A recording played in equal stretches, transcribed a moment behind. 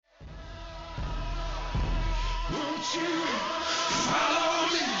Behind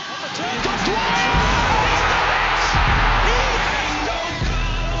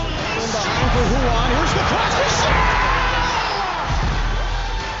for Huan. Here's the cross for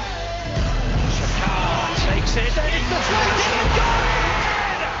Shakar takes it, and it's the flick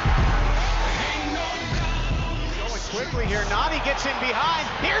and going quickly here. Nani gets in behind.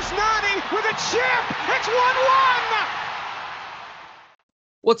 Here's Nani with a chip. It's 1-1.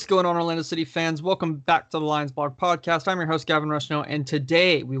 What's going on, Orlando City fans? Welcome back to the Lions Blog Podcast. I'm your host, Gavin Rushno, and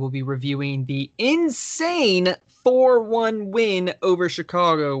today we will be reviewing the insane 4-1 win over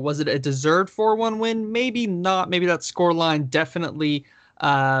Chicago. Was it a deserved 4-1 win? Maybe not. Maybe that scoreline definitely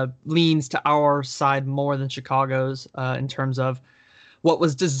leans to our side more than Chicago's in terms of what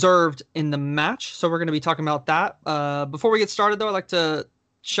was deserved in the match. So we're going to be talking about that. Before we get started, though, I'd like to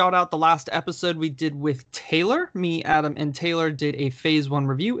shout out the last episode we did with Taylor. Me, Adam, and Taylor did a Phase 1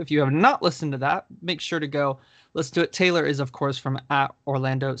 review. If you have not listened to that, make sure to go listen to it. Taylor is, of course, from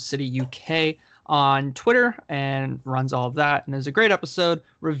 @Orlando City UK on Twitter and runs all of that. And it's a great episode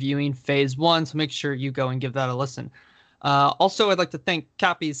reviewing Phase 1, so make sure you go and give that a listen. Also, I'd like to thank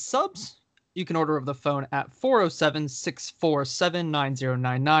Cappy's Subs. You can order over the phone at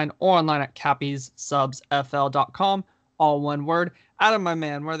 407-647-9099 or online at cappyssubsfl.com. All one word. Adam, my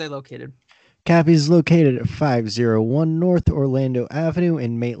man, where are they located? Cappy's located at 501 North Orlando Avenue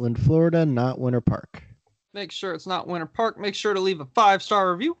in Maitland, Florida, not Winter Park. Make sure it's not Winter Park. Make sure to leave a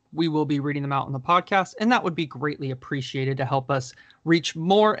 5-star review. We will be reading them out on the podcast, and that would be greatly appreciated to help us reach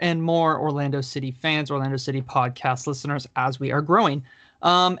more and more Orlando City fans, Orlando City podcast listeners as we are growing.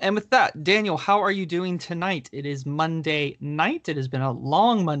 And with that, Daniel, how are you doing tonight? It is Monday night. It has been a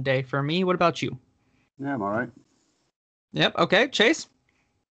long Monday for me. What about you? Yeah, I'm all right. Yep. Okay. Chase?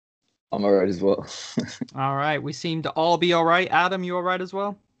 I'm all right as well. All right. We seem to all be all right. Adam, you all right as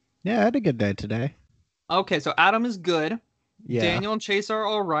well? Yeah, I had a good day today. Okay. So Adam is good. Yeah. Daniel and Chase are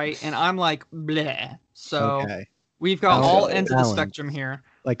all right. And I'm like, bleh. So okay. We've got all ends of the balance. spectrum here.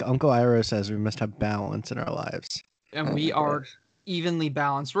 Like Uncle Iro says, we must have balance in our lives. And we are evenly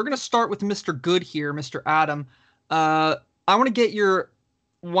balanced. We're going to start with Mr. Good here, Mr. Adam. I want to get your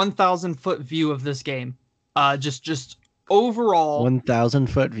 1,000-foot view of this game. Just overall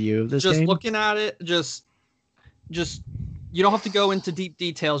 1,000-foot view of this game. Just looking at it, just you don't have to go into deep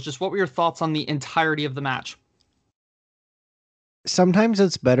details. Just what were your thoughts on the entirety of the match? Sometimes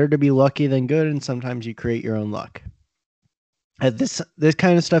it's better to be lucky than good, and sometimes you create your own luck. This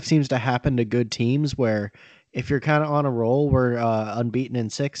kind of stuff seems to happen to good teams where if you're kind of on a roll, we're unbeaten in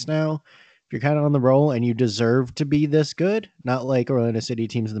 6 now. If you're kind of on the roll and you deserve to be this good, not like Orlando City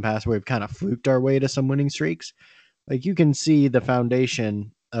teams in the past where we've kind of fluked our way to some winning streaks. Like you can see the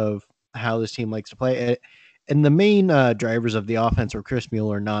foundation of how this team likes to play. And the main drivers of the offense were Chris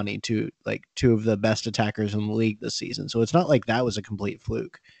Mueller and Nani, two of the best attackers in the league this season. So it's not like that was a complete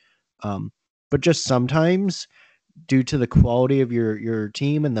fluke. But just sometimes, due to the quality of your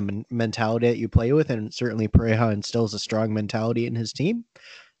team and the mentality that you play with, and certainly Pareja instills a strong mentality in his team,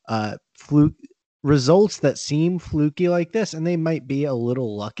 fluke results that seem fluky like this, and they might be a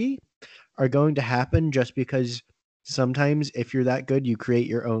little lucky, are going to happen just because sometimes if you're that good, you create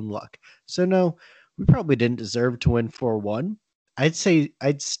your own luck. So no, we probably didn't deserve to win 4-1.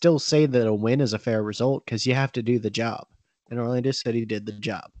 I'd still say that a win is a fair result because you have to do the job. And Orlando City did the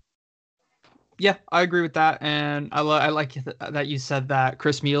job. Yeah, I agree with that. And I like that you said that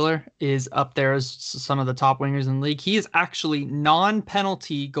Chris Mueller is up there as some of the top wingers in the league. He is actually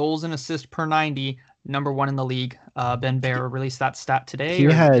non-penalty goals and assists per 90, number 1 in the league. Ben Bear released that stat today. He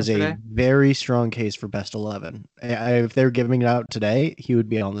has a very strong case for best 11. If they're giving it out today, he would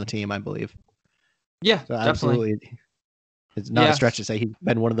be on the team, I believe. Yeah, so definitely. Absolutely. It's not a stretch to say he's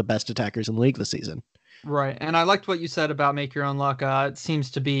been one of the best attackers in the league this season. Right. And I liked what you said about make your own luck. It seems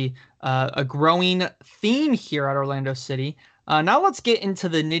to be a growing theme here at Orlando City. Now let's get into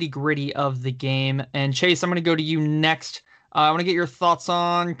the nitty-gritty of the game. And Chase, I'm going to go to you next. I want to get your thoughts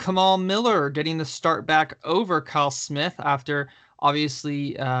on Kamal Miller getting the start back over Kyle Smith after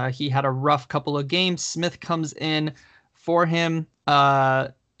obviously he had a rough couple of games. Smith comes in for him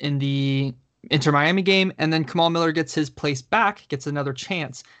in the Inter Miami game, and then Kamal Miller gets his place back, gets another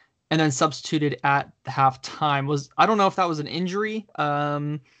chance, and then substituted at halftime. I don't know if that was an injury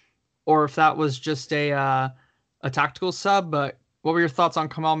or if that was just a tactical sub, but what were your thoughts on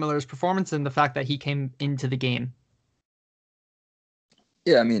Kamal Miller's performance and the fact that he came into the game?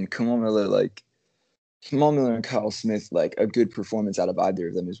 Yeah, I mean, Kamal Miller and Kyle Smith, like a good performance out of either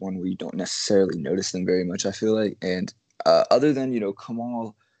of them is one where you don't necessarily notice them very much, I feel like. And other than,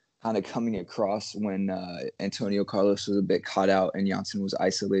 Kamal kind of coming across when Antonio Carlos was a bit caught out and Janssen was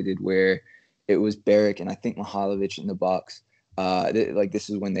isolated, where it was Barrick and I think Mihalovic in the box. This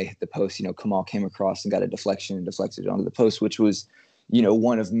is when they hit the post. Kamal came across and got a deflection and deflected it onto the post, which was,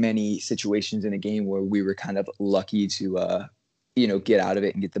 one of many situations in a game where we were kind of lucky to, get out of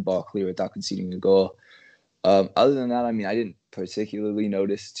it and get the ball clear without conceding a goal. Other than that, I mean, I didn't particularly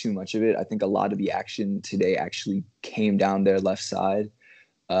notice too much of it. I think a lot of the action today actually came down their left side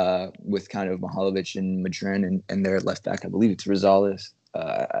with kind of Mihalovic and Madren and their left back. I believe it's Rosales.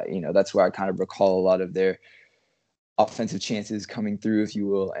 That's where I kind of recall a lot of their offensive chances coming through, if you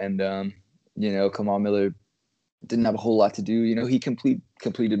will. And, Kamal Miller didn't have a whole lot to do. He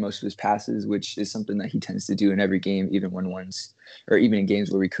completed most of his passes, which is something that he tends to do in every game, even in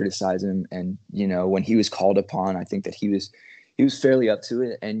games where we criticize him. And, when he was called upon, I think that he was fairly up to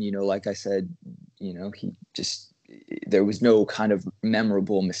it. And, like I said, there was no kind of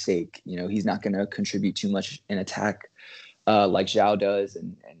memorable mistake. He's not going to contribute too much in attack like Zhao does.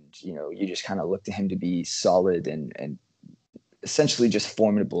 And you just kind of look to him to be solid and essentially just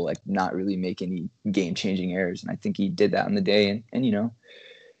formidable, like not really make any game-changing errors. And I think he did that on the day. And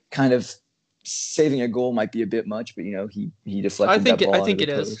kind of saving a goal might be a bit much, but, he deflected that ball. I think it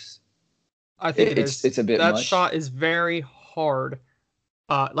is. I think it is. It's a bit that much. Shot is very hard,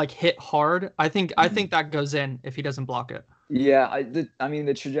 hit hard. I think that goes in if he doesn't block it. Yeah,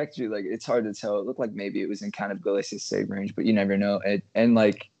 the trajectory, like, it's hard to tell. It looked like maybe it was in kind of Galicia's save range, but you never know. And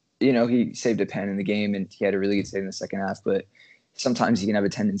he saved a pen in the game, and he had a really good save in the second half. But sometimes he can have a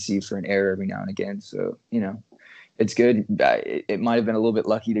tendency for an error every now and again. So, it's good. It might have been a little bit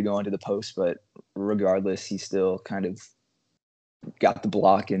lucky to go into the post, but regardless, he still kind of got the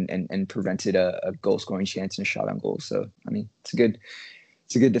block and prevented a goal-scoring chance and a shot on goal. So, I mean, it's a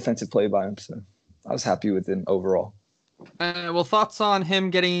good defensive play by him. So I was happy with him overall. Well, thoughts on him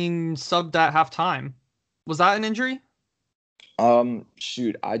getting subbed at halftime? Was that an injury?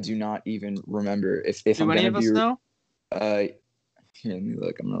 Shoot, I do not even remember. If do I'm any gonna of us know? Here, let me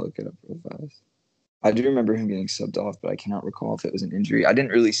look. I'm gonna look it up real fast. I do remember him getting subbed off, but I cannot recall if it was an injury. I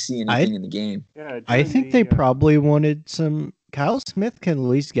didn't really see anything in the game. Yeah, I think they probably wanted some. Kyle Smith can at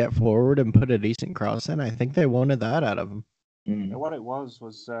least get forward and put a decent cross in. I think they wanted that out of him. Yeah, what it was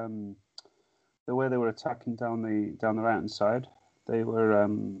the way they were attacking down the right hand side. They were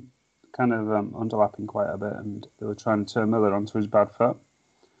kind of underlapping quite a bit, and they were trying to turn Miller onto his bad foot.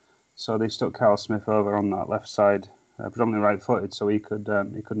 So they stuck Kyle Smith over on that left side, predominantly right-footed, so he could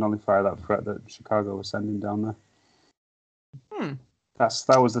nullify that threat that Chicago was sending down there.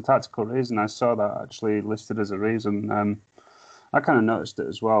 That was the tactical reason. I saw that actually listed as a reason. I kind of noticed it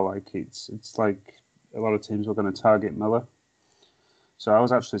as well. Like it's like a lot of teams were going to target Miller, so I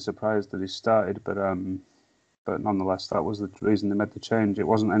was actually surprised that he started. But nonetheless, that was the reason they made the change. It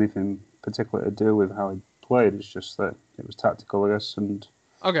wasn't anything particular to do with how he played. It's just that it was tactical, I guess. And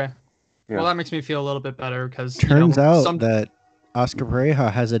okay. Yeah. Well, that makes me feel a little bit better because turns out that Oscar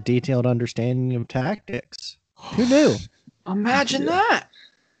Pareja has a detailed understanding of tactics. Who knew? Imagine that.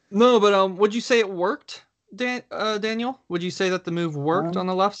 No, but would you say it worked, Daniel? Would you say that the move worked on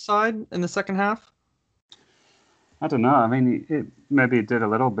the left side in the second half? I don't know. I mean, maybe it did a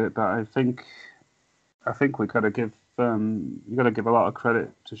little bit, but I think we got to give you got to give a lot of credit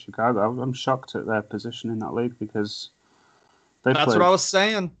to Chicago. I'm shocked at their position in that league because that's what I was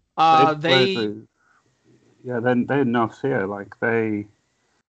saying. They had no fear. Like they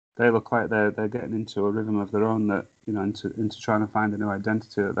look like they're getting into a rhythm of their own that, into trying to find a new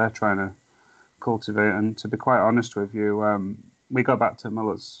identity that they're trying to cultivate. And to be quite honest with you, we got back to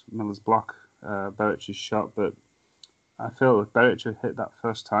Miller's block, Beric's shot, but I feel if Beric had hit that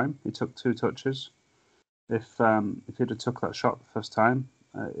first time, he took 2 touches. If he'd have took that shot the first time,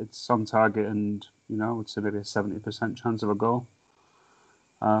 it's on target and, it's maybe a 70% chance of a goal.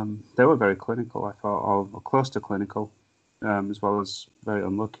 They were very clinical, I thought, or close to clinical, as well as very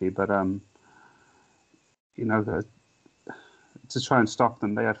unlucky. But, to try and stop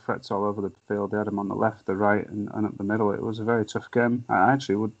them, they had threats all over the field. They had them on the left, the right, and up the middle. It was a very tough game. I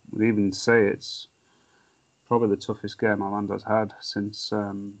actually would even say it's probably the toughest game Orlando's had since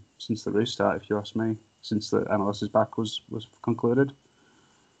the restart, if you ask me, since the MLS's back was concluded.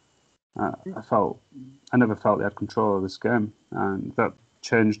 I never felt they had control of this game, and that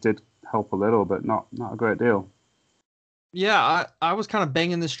change did help a little, but not a great deal. Yeah, I was kind of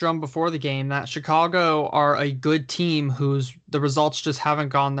banging this drum before the game that Chicago are a good team whose the results just haven't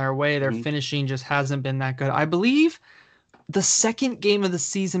gone their way. Their finishing just hasn't been that good. I believe the second game of the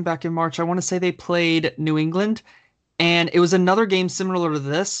season back in March, I want to say they played New England, and it was another game similar to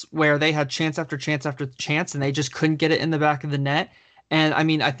this where they had chance after chance after chance, and they just couldn't get it in the back of the net. And I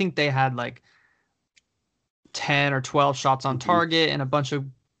mean, I think they had like 10 or 12 shots on target and a bunch of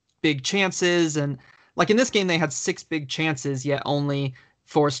big chances. And like in this game, they had 6 big chances, yet only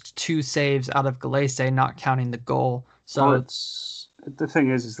forced 2 saves out of Gallese, not counting the goal. So well, the thing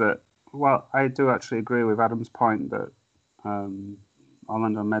is that, well, I do actually agree with Adam's point that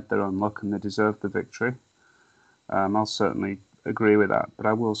Orlando made their own luck and they deserved the victory. I'll certainly agree with that. But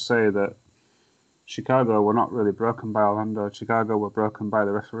I will say that Chicago were not really broken by Orlando. Chicago were broken by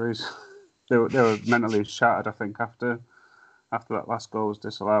the referees. They were mentally shattered, I think, after that last goal was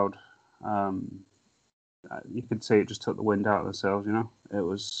disallowed. You could see it just took the wind out of the sails. It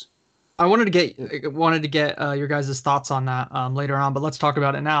was. I wanted to get your guys' thoughts on that later on, but let's talk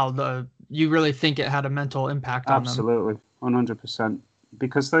about it now. You really think it had a mental impact on them? Absolutely, 100%.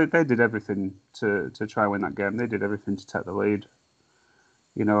 Because they did everything to try and win that game. They did everything to take the lead.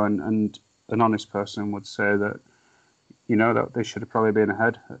 And an honest person would say that, that they should have probably been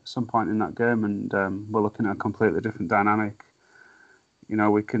ahead at some point in that game, and we're looking at a completely different dynamic.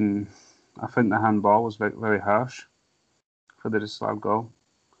 I think the handball was very, very harsh for the disallowed goal.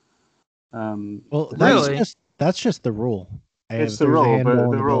 Well, really? that's just the rule. It's the rule, but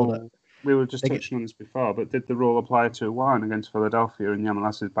the rule. We were just touching on this before, but did the rule apply to Warren against Philadelphia in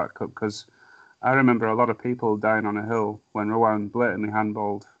Yamalas's back cup? Because I remember a lot of people dying on a hill when Rowan blatantly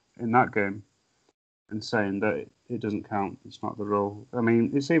handballed in that game and saying that it doesn't count. It's not the rule. I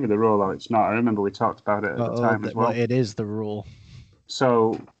mean, it's either the rule or it's not. I remember we talked about it at the time as well. Well, it is the rule.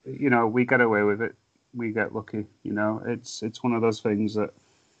 So, we get away with it. We get lucky. It's one of those things that,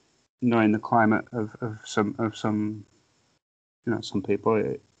 knowing the climate of some people,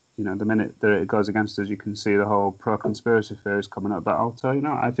 the minute that it goes against us, you can see the whole pro-conspiracy theories coming up. But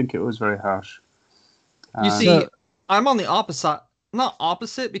I think it was very harsh. You see, I'm on the opposite. Not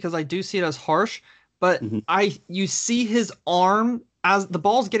opposite, because I do see it as harsh, but you see his arm as the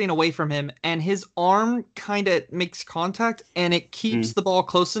ball's getting away from him, and his arm kind of makes contact, and it keeps the ball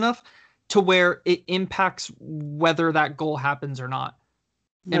close enough to where it impacts whether that goal happens or not.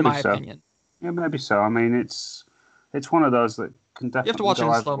 In my opinion. Yeah, maybe so. I mean, it's one of those that can definitely. You have to watch it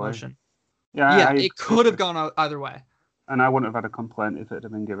in slow motion. Yeah, it could have gone either way. And I wouldn't have had a complaint if it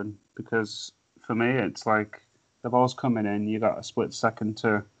had been given, because for me, it's like the ball's coming in, you got a split second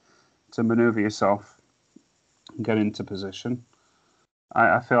to maneuver yourself and get into position.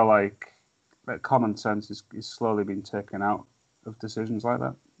 I feel like that common sense is slowly being taken out of decisions like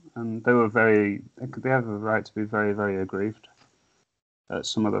that, and they have a right to be very, very aggrieved at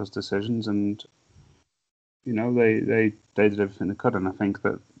some of those decisions, and they did everything they could, and I think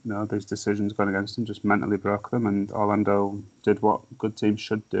that these decisions going against them just mentally broke them, and Orlando did what good teams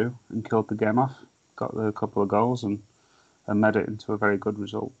should do and killed the game off, got a couple of goals and made it into a very good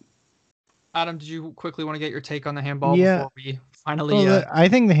result. Adam, did you quickly want to get your take on the handball before we finally? Well, I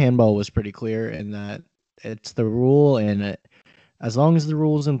think the handball was pretty clear in that it's the rule, and as long as the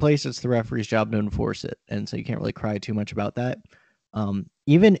rule is in place, it's the referee's job to enforce it, and so you can't really cry too much about that.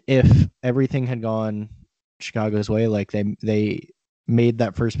 Even if everything had gone Chicago's way, like they made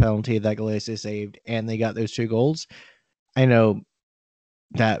that first penalty that Gallese saved, and they got those 2 goals, I know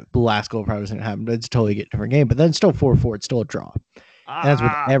that the last goal probably wasn't going to happen, but it's a totally different game. But then still 4-4, it's still a draw. That's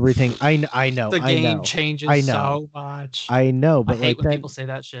with everything. I know. The game changes so much. I know, but I hate when people say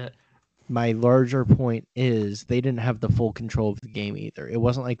that shit. My larger point is they didn't have the full control of the game either. It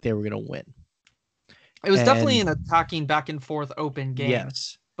wasn't like they were going to win. It was definitely an attacking back and forth open game.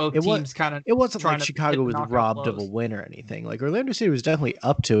 Yes. Both teams kind of. It wasn't like Chicago was robbed of a win or anything. Like Orlando City was definitely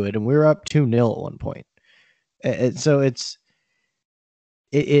up to it, and we were up 2-0 at one point. So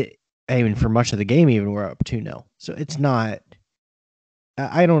I mean, for much of the game, even we're up 2-0. So it's not.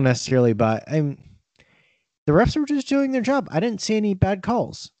 I don't necessarily buy. The refs were just doing their job. I didn't see any bad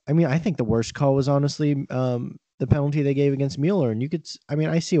calls. I mean, I think the worst call was honestly the penalty they gave against Mueller, and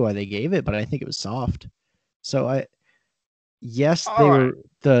I see why they gave it, but I think it was soft. So they were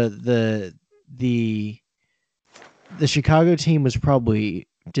the Chicago team was probably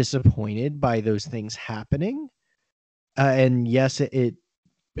disappointed by those things happening, and yes, it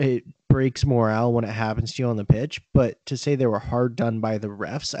breaks morale when it happens to you on the pitch. But to say they were hard done by the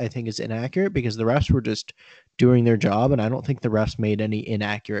refs, I think is inaccurate, because the refs were just doing their job, and I don't think the refs made any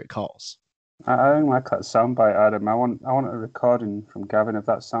inaccurate calls. I don't like that soundbite, Adam. I want a recording from Gavin of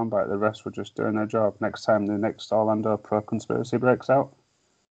that soundbite. The refs were just doing their job next time the next Orlando pro conspiracy breaks out,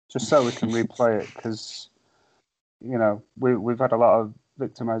 just so we can replay it, because we've had a lot of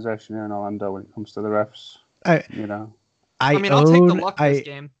victimization here in Orlando when it comes to the refs. I'll take the luck this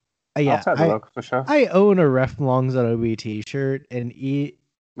game. I'll take the luck for sure. I own a Ref Longs on OB t-shirt, and you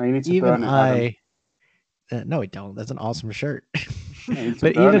need to burn it, no, I don't. That's an awesome shirt.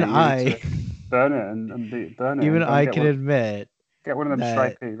 But even I burn it and burn it. Even I can admit Get one of them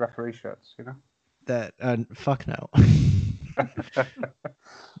That- stripy referee shirts, you know? that fuck no.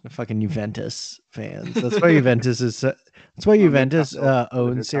 The fucking Juventus fans. That's why Juventus is. That's why Well, Juventus Newcastle.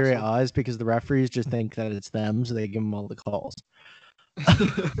 owns Serie Newcastle. A, is because the referees just think that it's them, so they give them all the calls.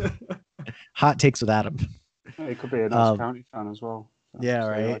 Hot takes with Adam. Yeah, it could be a nice county fan as well. yeah, so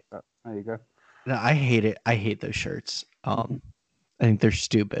you right. like that. There you go. No, I hate it. I hate those shirts. I think they're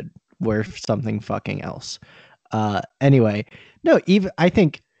stupid. Wear something fucking else. Anyway, no. Even I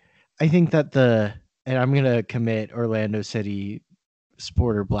think that and I'm gonna commit Orlando City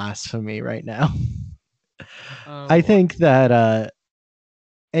supporter blasphemy right now. I think that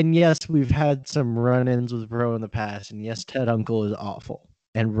and yes, we've had some run-ins with Bro in the past, and yes, Ted Uncle is awful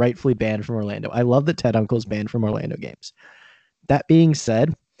and rightfully banned from Orlando. I love that Ted Uncle is banned from Orlando games. That being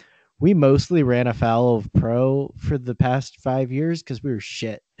said, we mostly ran afoul of Pro for the past 5 years because we were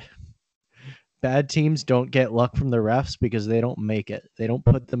shit. Bad teams don't get luck from the refs because they don't make it. They don't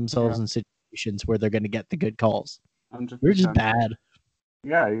put themselves in situations where they're going to get the good calls. 100%. We're just bad.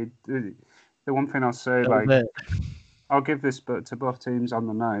 Yeah, the one thing I'll say, I'll give this to both teams on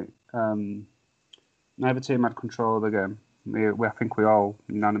the night. Neither team had control of the game. I think we all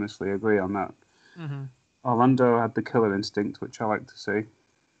unanimously agree on that. Mm-hmm. Orlando had the killer instinct, which I like to see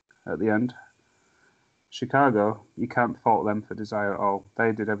at the end. Chicago, you can't fault them for desire at all.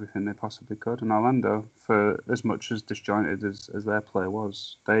 They did everything they possibly could. And Orlando, for as much as disjointed as their play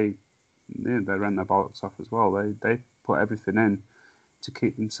was, they ran their bollocks off as well. They put everything in to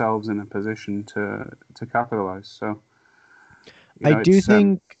keep themselves in a position to capitalise. So I do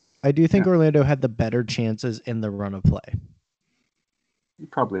think Orlando had the better chances in the run of play. You're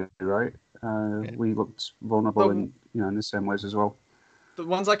probably right. We looked vulnerable in the same ways as well. The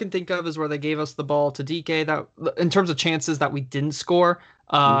ones I can think of is where they gave us the ball to DK. That in terms of chances that we didn't score,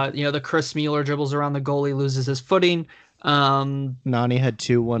 the Chris Mueller dribbles around the goalie, loses his footing. Nani had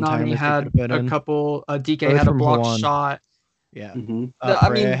two one time. Nani had a couple. DK Both had a from blocked Juan. shot. Yeah. Mm-hmm.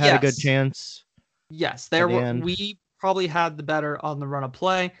 Freya had a good chance. Yes, we probably had the better on the run of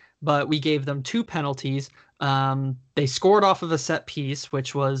play, but we gave them 2 penalties. They scored off of a set piece,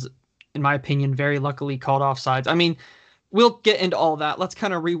 which was, in my opinion, very luckily called offsides. I mean, we'll get into all that. Let's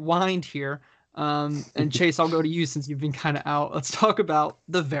kind of rewind here. And Chase, I'll go to you since you've been kind of out. Let's talk about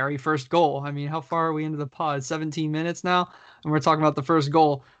the very first goal. I mean, how far are we into the pod? 17 minutes now, and we're talking about the first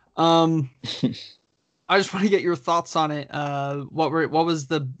goal. I just want to get your thoughts on it. What was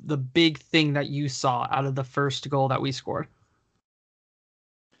the big thing that you saw out of the first goal that we scored?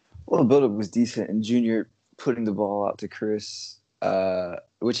 Well, the build-up was decent, and Junior putting the ball out to Chris,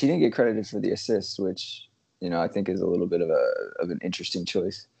 which he didn't get credited for the assist, which I think is a little bit of an interesting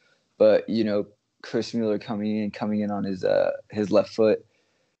choice. But Chris Mueller coming in on his left foot,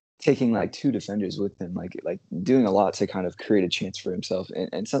 taking like 2 defenders with him, like doing a lot to kind of create a chance for himself.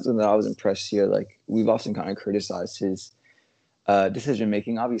 And something that I was impressed here, like we've often kind of criticized his decision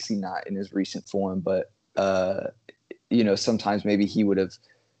making, obviously not in his recent form, but sometimes maybe he would have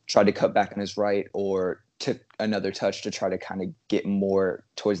tried to cut back on his right or took another touch to try to kind of get more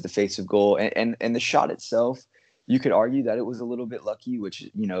towards the face of goal. And the shot itself, you could argue that it was a little bit lucky, which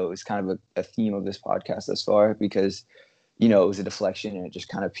is kind of a theme of this podcast thus far, because it was a deflection and it just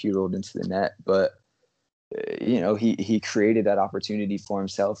kind of purled into the net. But he created that opportunity for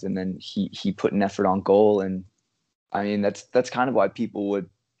himself, and then he put an effort on goal. And I mean, that's kind of why people would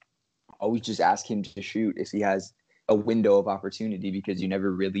always just ask him to shoot if he has a window of opportunity, because you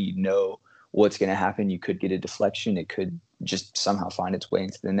never really know what's going to happen. You could get a deflection. It could just somehow find its way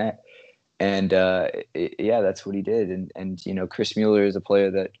into the net. And that's what he did. And Chris Mueller is a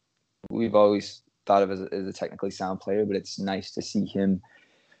player that we've always thought of as a technically sound player, but it's nice to see him.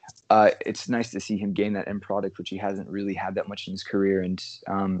 It's nice to see him gain that end product, which he hasn't really had that much in his career. And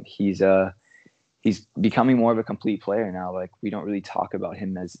he's becoming more of a complete player now. Like, we don't really talk about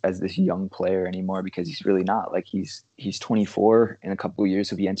him as this young player anymore, because he's really not. Like, he's 24. In a couple of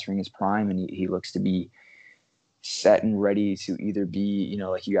years he'll be entering his prime, and he looks to be set and ready to either be,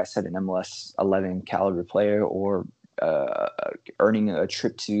 like you guys said, an MLS 11 caliber player, or earning a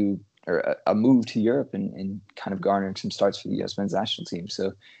trip to, or a move to Europe and kind of garnering some starts for the U.S. men's national team.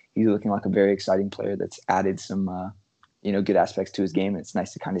 So he's looking like a very exciting player that's added some, good aspects to his game. And it's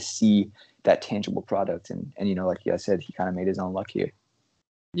nice to kind of see that tangible product. And like you guys said, he kind of made his own luck here.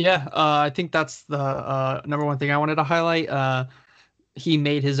 Yeah, I think that's the number one thing I wanted to highlight. He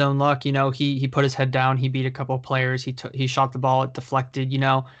made his own luck. He put his head down. He beat a couple of players. He shot the ball. It deflected.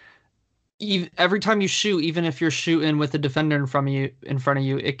 Every time you shoot, even if you're shooting with a defender in front of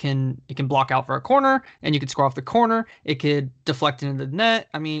you, it can block out for a corner, and you could score off the corner. It could deflect into the net.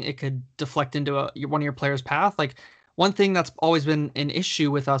 I mean, it could deflect into one of your players' path. Like, one thing that's always been an issue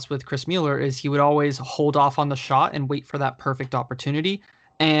with us with Chris Mueller is he would always hold off on the shot and wait for that perfect opportunity.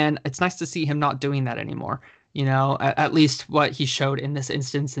 And it's nice to see him not doing that anymore. At least what he showed in this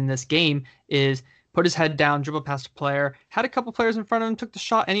instance in this game is put his head down, dribble past a player, had a couple players in front of him, took the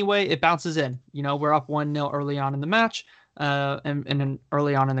shot anyway, it bounces in. We're up 1-0 early on in the match, and then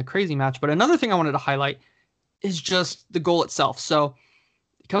early on in the crazy match. But another thing I wanted to highlight is just the goal itself. So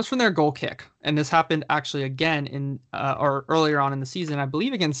it comes from their goal kick, and this happened actually again or earlier on in the season, I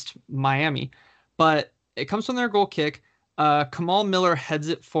believe against Miami. But it comes from their goal kick. Kamal Miller heads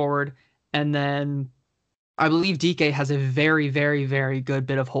it forward, and then I believe DK has a very, very, very good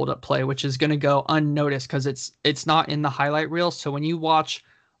bit of hold-up play, which is going to go unnoticed because it's not in the highlight reel. So when you watch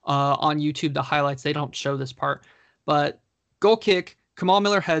on YouTube the highlights, they don't show this part. But goal kick, Kamal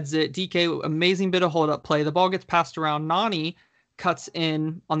Miller heads it. DK, amazing bit of hold-up play. The ball gets passed around. Nani cuts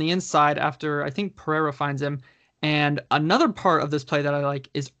in on the inside after I think Pereira finds him. And another part of this play that I like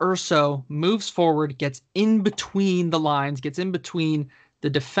is Urso moves forward, gets in between the lines, gets in between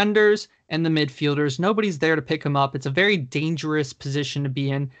the defenders and the midfielders. Nobody's there to pick him up. It's a very dangerous position to be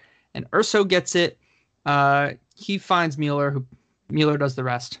in. And Urso gets it. He finds Mueller, Mueller does the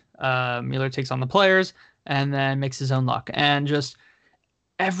rest. Mueller takes on the players and then makes his own luck. And just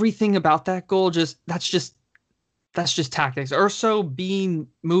everything about that goal, that's just tactics. Urso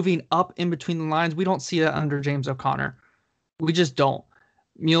moving up in between the lines. We don't see that under James O'Connor. We just don't.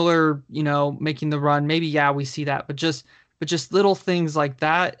 Mueller, making the run. Maybe, yeah, we see that, but just little things like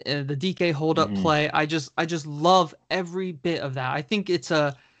that. The DK hold up play. I just love every bit of that. I think it's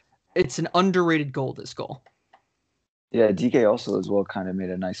an underrated goal, this goal. Yeah. DK also as well kind of made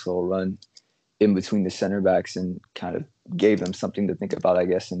a nice little run in between the center backs and kind of gave them something to think about, I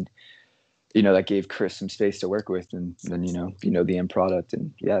guess. And, that gave Chris some space to work with, and then, the end product.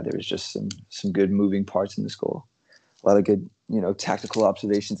 And yeah, there was just some good moving parts in this goal. A lot of good, tactical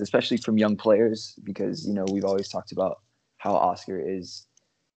observations, especially from young players, because, we've always talked about how Oscar is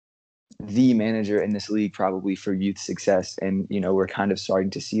the manager in this league, probably for youth success. And, we're kind of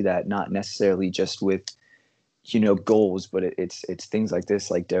starting to see that, not necessarily just with, goals, but it's things like this,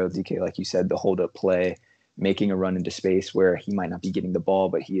 like Daryl DK, like you said, the hold up play, making a run into space where he might not be getting the ball,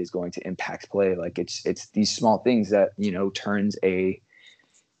 but he is going to impact play. Like it's these small things that, turns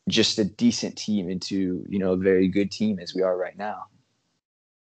just a decent team into, a very good team as we are right now.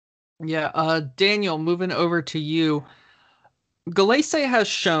 Yeah. Daniel, moving over to you. Gallese has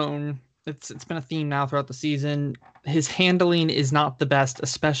shown, it's been a theme now throughout the season, his handling is not the best,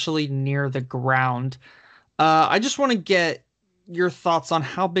 especially near the ground. I just want to get your thoughts on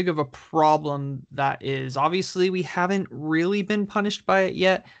how big of a problem that is. Obviously, we haven't really been punished by it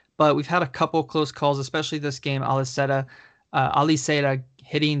yet, but we've had a couple close calls, especially this game. Aliseda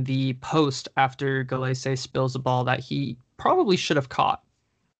hitting the post after Gallese spills a ball that he probably should have caught.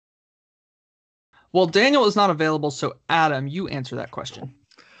 Well, Daniel is not available, so Adam, you answer that question.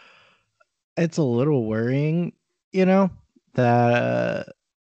 It's a little worrying, that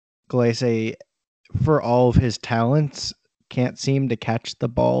Gallese, for all of his talents, can't seem to catch the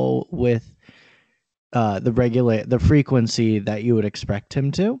ball with the frequency that you would expect him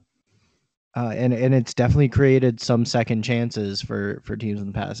to. And it's definitely created some second chances for teams in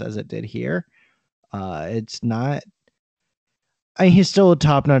the past, as it did here. It's not. He's still a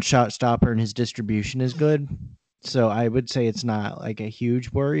top-notch shot stopper, and his distribution is good. So I would say it's not like a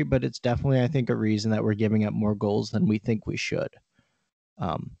huge worry, but it's definitely, I think, a reason that we're giving up more goals than we think we should.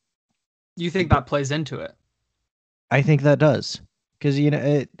 You think that plays into it? I think that does, because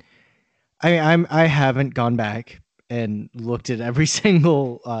I haven't gone back and looked at every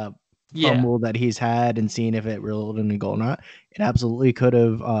single fumble that he's had and seen if it resulted in a goal or not. It absolutely could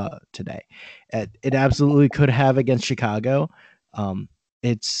have today. It absolutely could have against Chicago.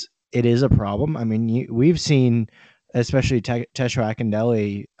 It is a problem. I mean, we've seen, especially Tesho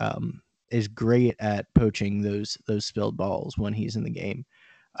Akindele is great at poaching those spilled balls when he's in the game.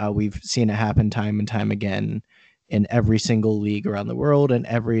 We've seen it happen time and time again in every single league around the world and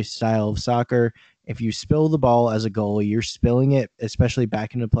every style of soccer. If you spill the ball as a goalie, you're spilling it, especially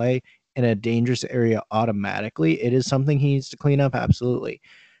back into play, in a dangerous area automatically. It is something he needs to clean up, absolutely.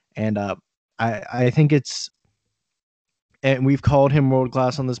 And I think and we've called him world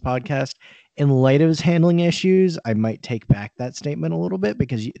class on this podcast. In light of his handling issues, I might take back that statement a little bit,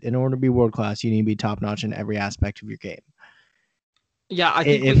 because in order to be world class, you need to be top notch in every aspect of your game. Yeah, I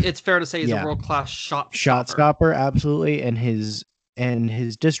think it's fair to say he's a world-class shot stopper, absolutely, and his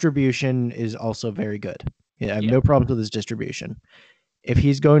distribution is also very good. Yeah, I have no problems with his distribution. If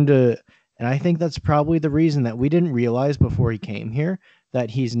he's going to, and I think that's probably the reason that we didn't realize before he came here, that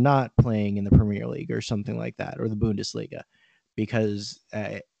he's not playing in the Premier League or something like that, or the Bundesliga, because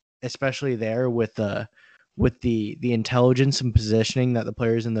especially there with the intelligence and positioning that the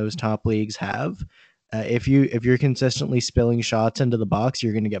players in those top leagues have, if you're consistently spilling shots into the box,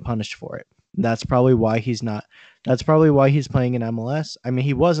 you're going to get punished for it. That's probably why he's not. That's probably why he's playing in MLS. I mean,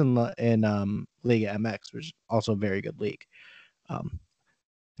 he was in Liga MX, which is also a very good league.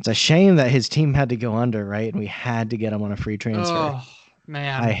 It's a shame that his team had to go under, right? And we had to get him on a free transfer. Oh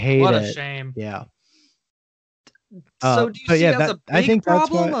man, I hate what it. a shame. Yeah. So do you see it as a I big think that's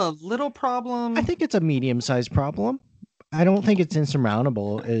problem, why- a little problem? I think it's a medium-sized problem. I don't think it's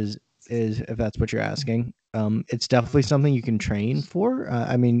insurmountable. Is if that's what you're asking? It's definitely something you can train for.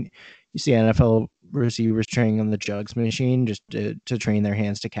 I mean, you see NFL receivers training on the jugs machine just to train their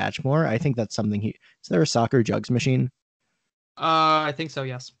hands to catch more. I think that's something. Is there a soccer jugs machine? I think so.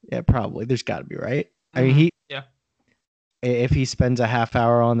 Yes. Yeah, probably. There's got to be, right? I Mhm. mean, Yeah. if he spends a half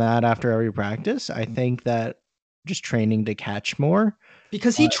hour on that after every practice, I think that just training to catch more.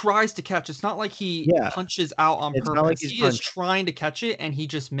 Because he tries to catch. It's not like he Yeah. punches out on It's purpose. not like he's He is punching. trying to catch it, and he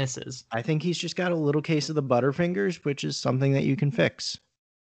just misses. I think he's just got a little case of the butterfingers, which is something that you can fix.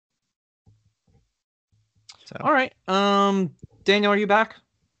 So All right. Daniel, are you back?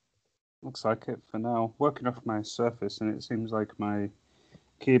 Looks like it for now. Working off my Surface, and it seems like my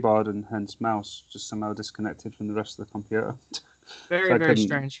keyboard and hence mouse just somehow disconnected from the rest of the computer. Very, So I very couldn't-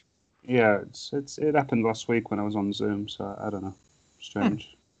 strange. Yeah, it happened last week when I was on Zoom, so I don't know.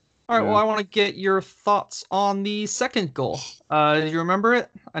 Strange. All right. Yeah. Well, I want to get your thoughts on the second goal. Do you remember it?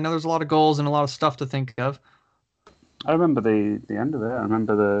 I know there's a lot of goals and a lot of stuff to think of. I remember the end of it. I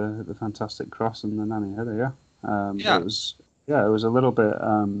remember the fantastic cross and the Nani header. Yeah. Yeah. It was a little bit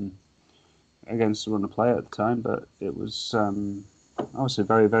against the run of play at the time, but it was obviously a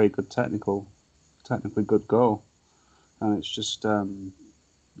very, very good technically good goal, and it's just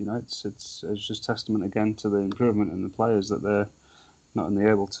it's just testament again to the improvement in the players that they're not only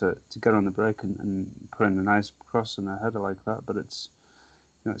able to get on the break and put in a nice cross and a header like that, but it's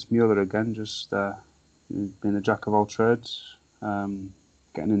Mueller again, just being a jack of all trades, getting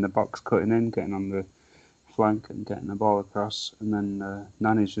in the box, cutting in, getting on the flank and getting the ball across, and then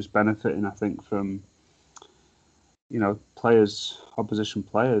Nani's just benefiting, I think, from opposition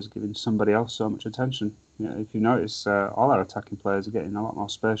players giving somebody else so much attention. If you notice, all our attacking players are getting a lot more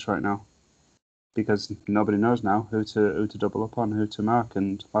space right now because nobody knows now who to double up on, who to mark.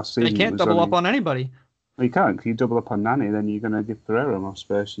 And last season They can't double up on anybody. Well, you can't. If you double up on Nani, then you're going to give Pereira more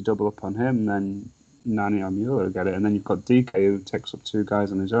space. You double up on him, then Nani or Mueller get it, and then you've got DK who takes up two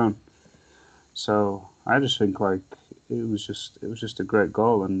guys on his own. So I just think it was just a great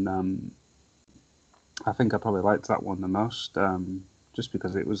goal, and I think I probably liked that one the most, just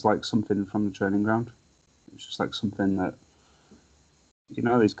because it was like something from the training ground. It's just like something that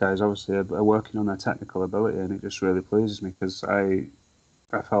these guys obviously are working on their technical ability, and it just really pleases me because I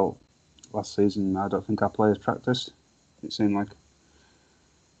felt last season I don't think our players practiced. It seemed like,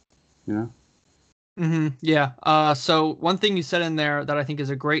 Yeah. So one thing you said in there that I think is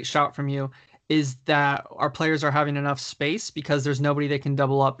a great shout from you is that our players are having enough space because there's nobody they can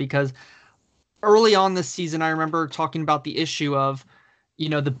double up. Because early on this season, I remember talking about the issue of,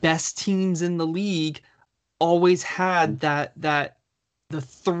 the best teams in the league always had that the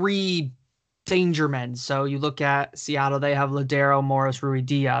three danger men. So you look at Seattle, they have Ladero, Morris,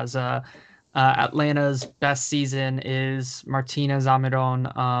 Ruidiaz. Atlanta's best season is Martinez,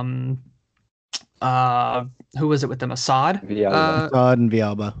 Almiron. Who was it with them? Assad? Villalba. Todd and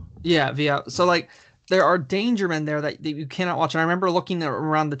Villalba. Yeah, Via. So there are danger men there that you cannot watch. And I remember looking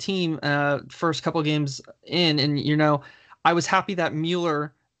around the team first couple games in, and I was happy that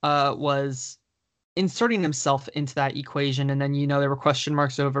Mueller was inserting himself into that equation. And then there were question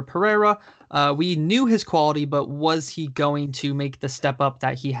marks over Pereira. We knew his quality, but was he going to make the step up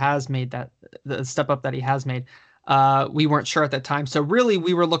that he has made? We weren't sure at that time. So really,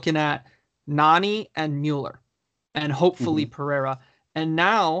 we were looking at Nani and Mueller, and hopefully Pereira. And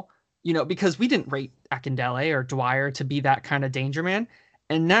now, because we didn't rate Akindele or Dwyer to be that kind of danger man.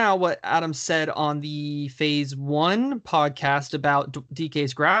 And now what Adam said on the Phase 1 podcast about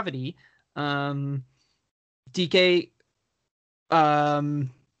DK's gravity, DK,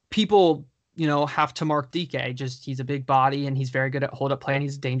 people, have to mark DK. He's a big body and he's very good at hold up play and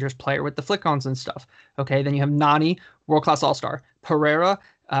he's a dangerous player with the flick-ons and stuff. Okay, then you have Nani, world-class all-star. Pereira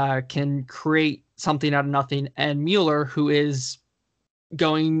can create something out of nothing. And Mueller, who is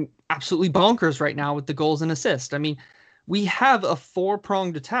going absolutely bonkers right now with the goals and assists. I mean, we have a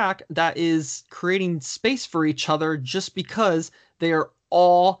four-pronged attack that is creating space for each other just because they are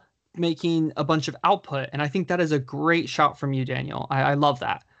all making a bunch of output. And I think that is a great shot from you, Daniel. I love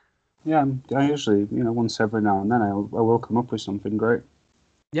that. Yeah, I usually, once every now and then I will come up with something great.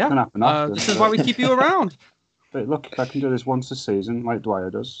 Yeah, Doesn't happen often, this is why we keep you around. But look, if I can do this once a season, like Dwyer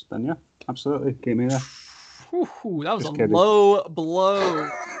does, then yeah, absolutely, keep me there. Whew, that was Just a kidding. low blow.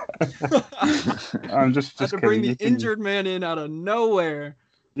 I'm just Had to kidding. bring the injured man in out of nowhere.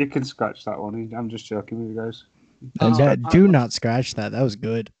 You can scratch that one. I'm just joking with you guys. Do not scratch that. That was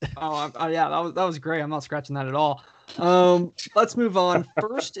good. Yeah, that was great. I'm not scratching that at all. Let's move on.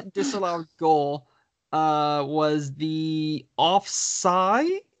 First disallowed goal was the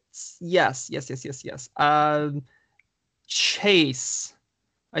offside. Yes. Chase,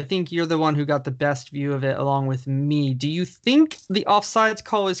 I think you're the one who got the best view of it along with me. Do you think the offsides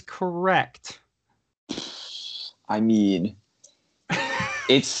call is correct? I mean,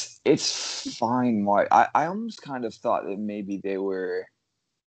 it's fine. Why? I almost kind of thought that maybe they were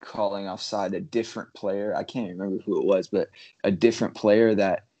calling offside a different player. I can't remember who it was, but a different player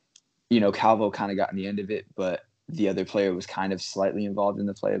that, Calvo kind of got in the end of it, but the other player was kind of slightly involved in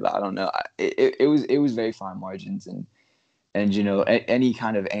the play. But I don't know. It was very fine margins, and any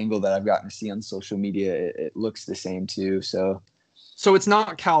kind of angle that I've gotten to see on social media, it looks the same too. So it's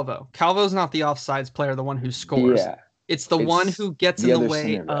not Calvo. Calvo's not the offsides player, the one who scores. Yeah. It's the one who gets in the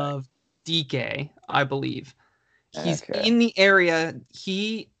way of DK, I believe. He's in the area.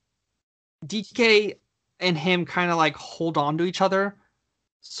 DK and him kind of like hold on to each other.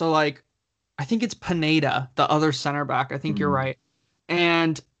 So like, I think it's Pineda, the other center back. I think you're right.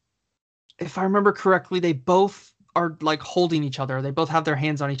 And if I remember correctly, they both are like holding each other. They both have their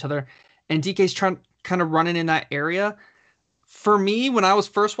hands on each other. And DK's kind of running in that area. For me, when I was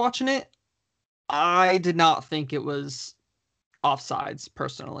first watching it, I did not think it was offsides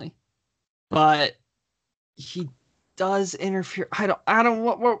personally, but he does interfere. I don't.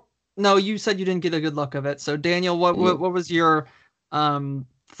 What? No, you said you didn't get a good look of it. So Daniel, what was your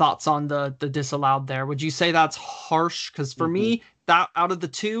thoughts on the disallowed there? Would you say that's harsh? Because for me, that out of the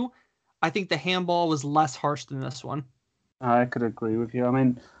two, I think the handball was less harsh than this one. I could agree with you. I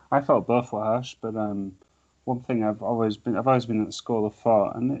mean, I felt both were harsh, but one thing I've always been at the school of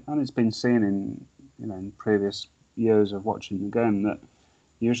thought, and it's been seen in previous years of watching the game, that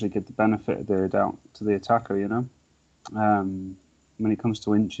you usually give the benefit of the doubt to the attacker. When it comes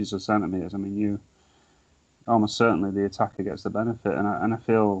to inches or centimeters, I mean, you almost certainly the attacker gets the benefit, and I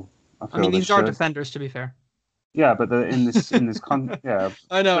feel. I mean, these are defenders, to be fair. Yeah, but in this context,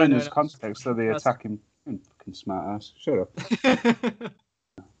 they're the attacking fucking smart ass. Shut up.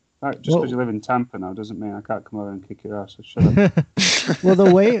 Right, just because you live in Tampa now doesn't mean I can't come over and kick your ass. So shut up. Well,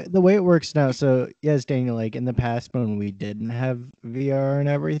 the way it works now. So yes, Daniel, like in the past when we didn't have VR and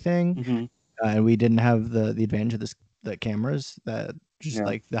everything, and we didn't have the advantage of the cameras that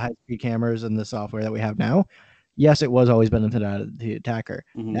like the high speed cameras and the software that we have now. Yes, it was always benefit out of the attacker.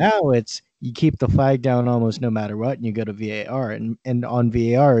 Now it's you keep the flag down almost no matter what, and you go to VAR, and on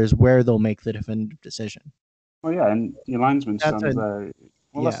VAR is where they'll make the definitive decision. Well, yeah, and your linesman stands there.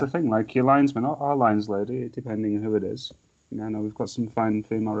 Well, that's the thing. Like your linesman, our lines lady, depending on who it is. I know we've got some fine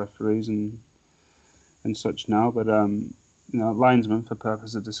female referees and such now, but linesmen, for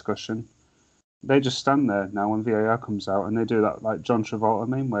purpose of discussion, they just stand there now when VAR comes out, and they do that like John Travolta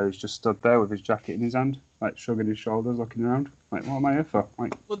meme where he's just stood there with his jacket in his hand, like shrugging his shoulders, looking around. Like, what am I here for?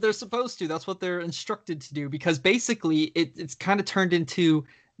 Like, well, they're supposed to. That's what they're instructed to do, because basically it's kind of turned into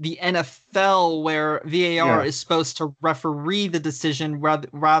the NFL where VAR is supposed to referee the decision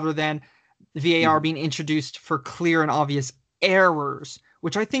rather than VAR being introduced for clear and obvious errors,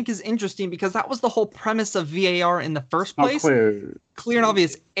 which I think is interesting because that was the whole premise of VAR in the first place. Clear and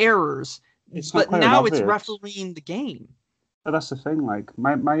obvious errors. But now it's refereeing the game. But that's the thing. Like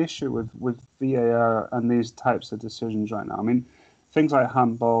my issue with VAR and these types of decisions right now. I mean, things like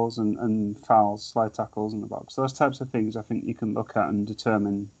handballs and fouls, slide tackles in the box, those types of things I think you can look at and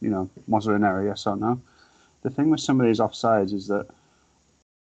determine, was there an error, yes or no. The thing with some of these offsides is that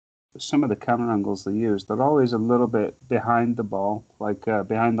some of the camera angles they use, they're always a little bit behind the ball, like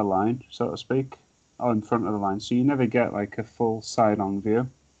behind the line, so to speak, or in front of the line. So you never get like a full side-on view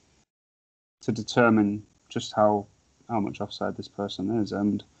to determine just how much offside this person is.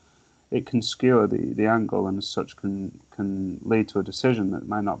 And it can skewer the angle, and as such can lead to a decision that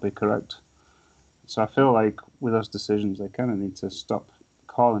might not be correct. So I feel like with those decisions, they kind of need to stop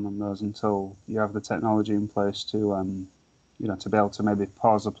calling on those until you have the technology in place to, to be able to maybe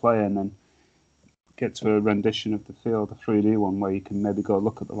pause a play and then get to a rendition of the field, a 3D one, where you can maybe go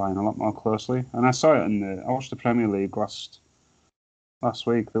look at the line a lot more closely. And I saw it I watched the Premier League last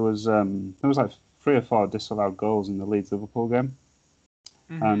week. There was like 3 or 4 disallowed goals in the Leeds-Liverpool game.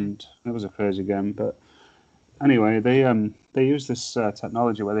 and it was a crazy game. But anyway, they used this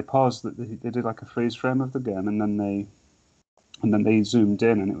technology where they paused. They did like a freeze frame of the game, and then they zoomed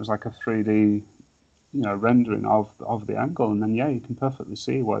in, and it was like a 3D, rendering of the angle, and then you can perfectly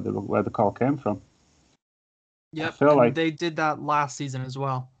see where the call came from. Yep, I feel like they did that last season as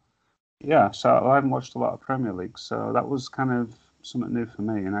well. Yeah, so I haven't watched a lot of Premier League, so that was kind of something new for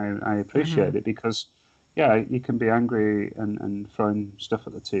me, and I appreciate it because, you can be angry and throwing stuff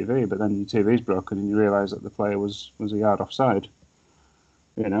at the TV, but then your TV's broken and you realise that the player was a yard offside,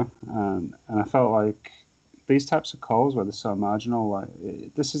 and I felt like these types of calls where they're so marginal,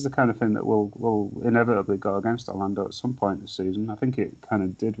 this is the kind of thing that will inevitably go against Orlando at some point this season. I think it kind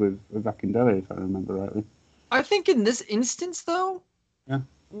of did with Akindele, if I remember rightly. I think in this instance, though, yeah.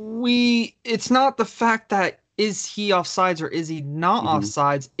 It's not the fact that is he offsides or is he not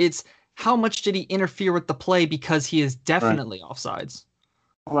offsides. It's how much did he interfere with the play because he is definitely offsides.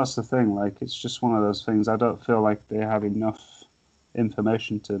 Well, that's the thing. It's just one of those things. I don't feel like they have enough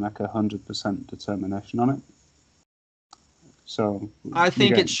information to make 100% determination on it. So I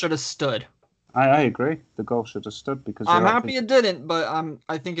think it should have stood. I agree. The goal should have stood because I'm happy it didn't, but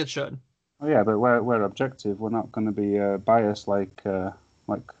I think it should. Oh yeah, but we're objective. We're not going to be biased like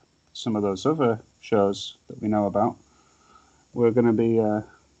some of those other shows that we know about. We're going to be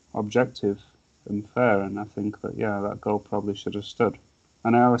objective and fair, and I think that that goal probably should have stood.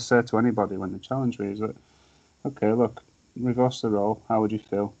 And I always say to anybody when they challenge me is that, okay, look, reverse the role. How would you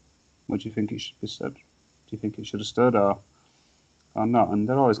feel? Would you think it should be stood? Do you think it should have stood or not? And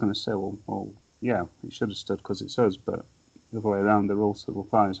they're always going to say, well, yeah, it should have stood because it's us, but the other way around, the rule still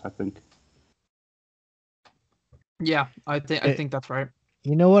applies, I think. Yeah, I think that's right.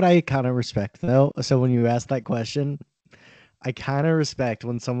 You know what I kind of respect, though? So when you ask that question, I kind of respect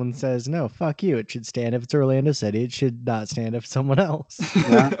when someone says, no, fuck you. It should stand if it's Orlando City. It should not stand if it's someone else.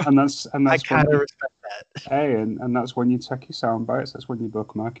 Yeah, and that's I kind of respect that. Hey, and that's when you take your sound bites. That's when you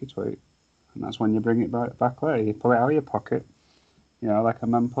bookmark your tweet. And that's when you bring it back later. You pull it out of your pocket. Like a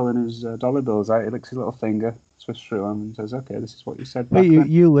man pulling his dollar bills out. He licks his little finger, twists through them, and says, okay, this is what you said back Wait,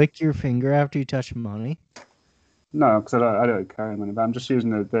 then. you lick your finger after you touch money? No, because I don't carry money, but I'm just using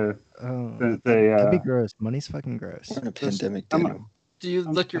the that'd be gross. Money's fucking gross. We're in a pandemic, Daniel. Do you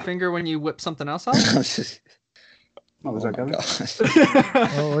lick your finger when you whip something else out? What was that, Gavin?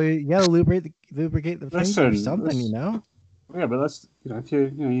 Oh, you gotta lubricate the finger or something, Yeah, but that's if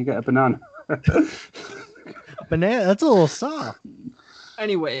you get a banana. Banana, that's a little soft.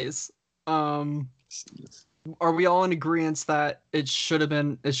 Anyways, are we all in agreement that it should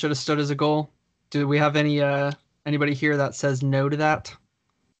have stood as a goal? Do we have anybody here that says no to that?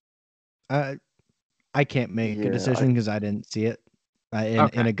 I can't make a decision because I didn't see it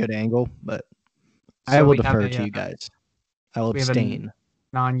in a good angle, but So I will we defer have to you guys. I will abstain.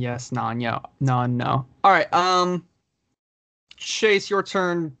 Non-yes, non-no, non-no. All right. Chase, your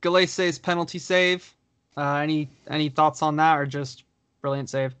turn. Galese's penalty save. Any thoughts on that, or just brilliant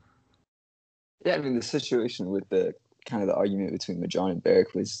save? Yeah, I mean the situation with the kind of the argument between Majon and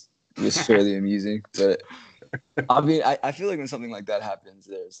Barrick was fairly amusing, but I mean I feel like when something like that happens,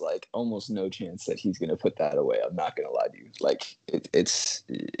 there's almost no chance that he's gonna put that away. I'm not gonna lie to you.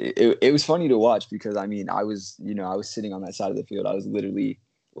 It was funny to watch because I mean I was sitting on that side of the field. I was literally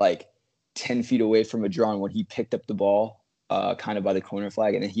 10 feet away from Majon when he picked up the ball. Kind of by the corner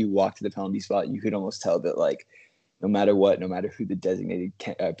flag, and then he walked to the penalty spot. You could almost tell that no matter who the designated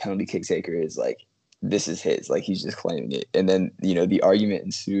penalty kick taker is, this is his. He's just claiming it. And then the argument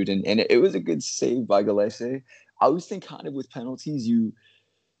ensued, and it was a good save by Galese. I always think kind of with penalties, you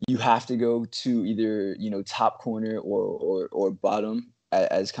have to go to either top corner or bottom,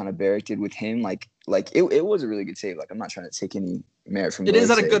 as kind of Barrick did with him. It was a really good save. I'm not trying to take any merit from it.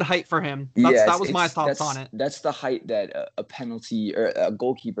 Is at a say. Good height for him. That was my thoughts on it. That's the height that a penalty or a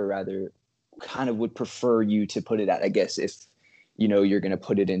goalkeeper rather kind of would prefer you to put it at, I guess, if you're going to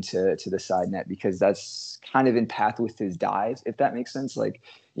put it into the side net, because that's kind of in path with his dive, if that makes sense. I'm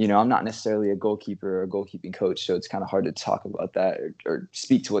not necessarily a goalkeeper or a goalkeeping coach, so it's kind of hard to talk about that or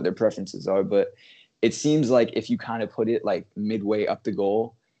speak to what their preferences are, but it seems like if you kind of put it midway up the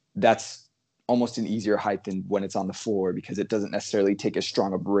goal, that's almost an easier height than when it's on the floor, because it doesn't necessarily take as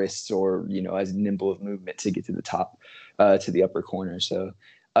strong of wrists or as nimble of movement to get to the top, to the upper corner. So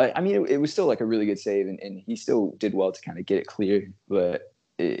I mean it was still a really good save, and he still did well to kind of get it clear, but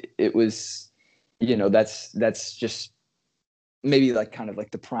it was that's just maybe kind of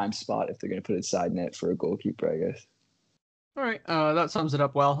the prime spot if they're going to put it side net for a goalkeeper, I guess. All right, that sums it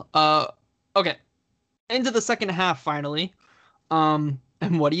up well. Okay, into the second half finally, and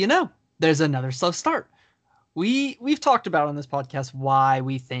what do you know? There's another slow start. we've talked about on this podcast why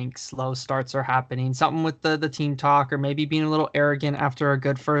we think slow starts are happening. Something with the team talk, or maybe being a little arrogant after a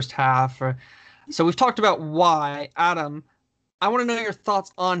good first half. So we've talked about why. Adam, I want to know your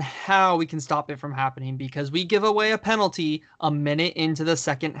thoughts on how we can stop it from happening, because we give away a penalty a minute into the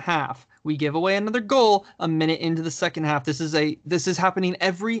second half. We give away another goal a minute into the second half. This is happening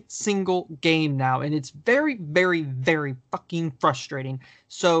every single game now, and it's very, very, very fucking frustrating.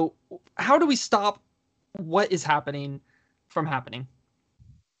 So how do we stop what is happening from happening?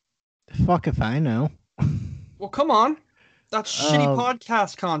 Fuck if I know. Well, come on. That's shitty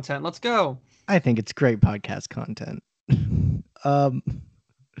podcast content. Let's go. I think it's great podcast content. I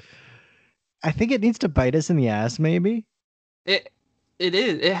think it needs to bite us in the ass, maybe. It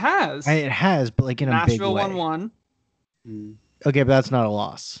is. It has. It has, but like in a big way. Nashville 1-1. Okay, but that's not a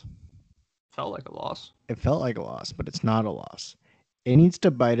loss. Felt like a loss. It felt like a loss, but it's not a loss. It needs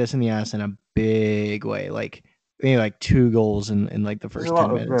to bite us in the ass in a big way, like maybe like 2 goals in like the first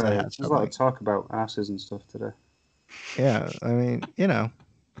 10 minutes. There's a lot of talk about asses and stuff today. Yeah, I mean,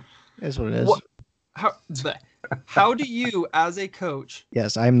 it's what it is. How do you, as a coach?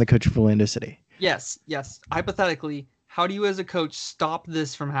 Yes, I'm the coach of Orlando City. Yes. Hypothetically, how do you, as a coach, stop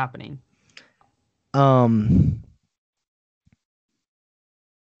this from happening? I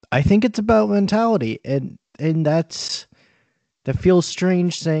think it's about mentality, and that feels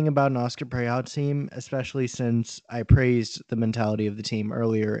strange saying about an Oscar Pereira team, especially since I praised the mentality of the team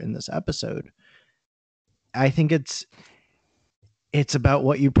earlier in this episode. I think it's about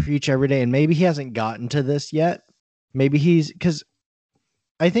what you preach every day, and maybe he hasn't gotten to this yet. Maybe because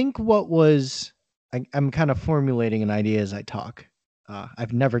I think I'm kind of formulating an idea as I talk.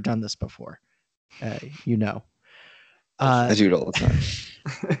 I've never done this before. I do it all the time.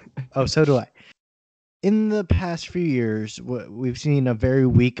 Oh, so do I. In the past few years, we've seen a very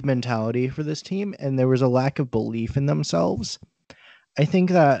weak mentality for this team, and there was a lack of belief in themselves. I think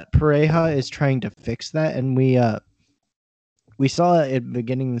that Pareja is trying to fix that, and we saw it at the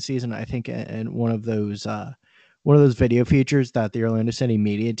beginning of the season. I think in one of those video features that the Orlando City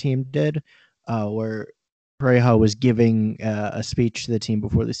media team did, where Pareja was giving a speech to the team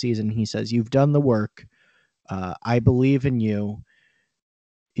before the season. He says, "You've done the work. I believe in you.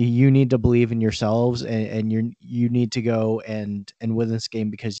 You need to believe in yourselves, and you need to go and win this game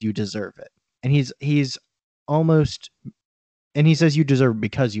because you deserve it." And he's almost, and he says you deserve it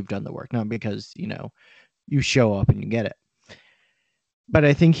because you've done the work, not because you show up and you get it. But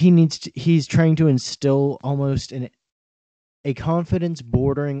I think he's trying to instill almost a confidence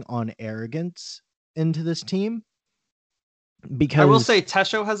bordering on arrogance into this team. Because I will say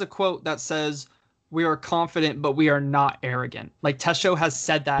Tesho has a quote that says, "We are confident, but we are not arrogant." Like Tesho has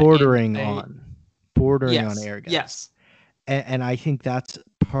said that. Bordering on arrogance. Yes. And I think that's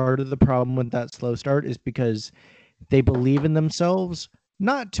part of the problem with that slow start, is because they believe in themselves,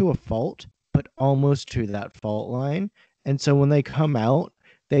 not to a fault, but almost to that fault line. And so when they come out,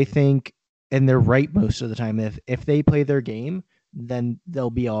 they think, and they're right most of the time, if they play their game, then they'll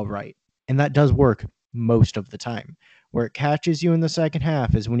be all right. And that does work most of the time. Where it catches you in the second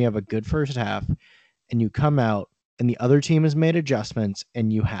half is when you have a good first half and you come out and the other team has made adjustments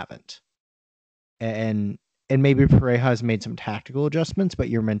and you haven't. And maybe Pareja has made some tactical adjustments, but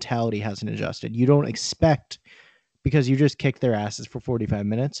your mentality hasn't adjusted. You don't expect, because you just kicked their asses for 45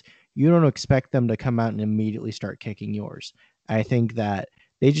 minutes, you don't expect them to come out and immediately start kicking yours. I think that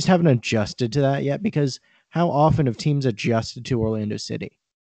they just haven't adjusted to that yet, because how often have teams adjusted to Orlando City?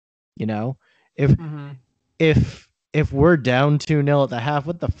 If we're down 2-0 at the half,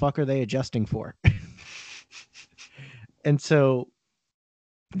 what the fuck are they adjusting for? And so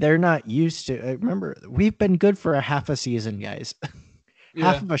they're not used to. Remember, we've been good for a half a season, guys.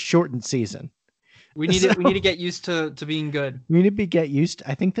 Half of a shortened season. We need to get used to being good. We need to get used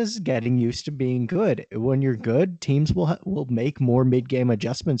to, I think this is getting used to being good. When you're good, teams will make more mid-game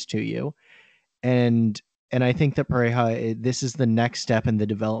adjustments to you. And I think that Pareja, this is the next step in the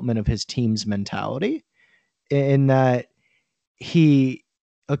development of his team's mentality, in that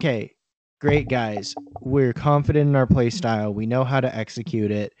great guys, we're confident in our play style. We know how to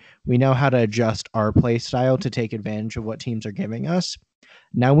execute it. We know how to adjust our play style to take advantage of what teams are giving us.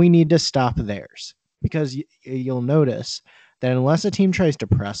 Now we need to stop theirs, because you'll notice that unless a team tries to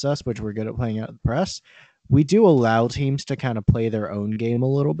press us, which we're good at playing out the press, we do allow teams to kind of play their own game a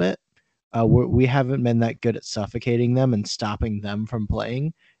little bit. We haven't been that good at suffocating them and stopping them from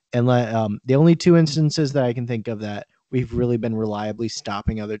playing. And the only 2 instances that I can think of that we've really been reliably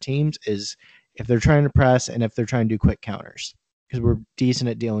stopping other teams is if they're trying to press and if they're trying to do quick counters, because we're decent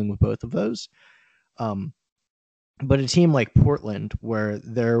at dealing with both of those. But a team like Portland, where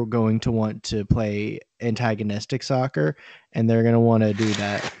they're going to want to play antagonistic soccer, and they're going to want to do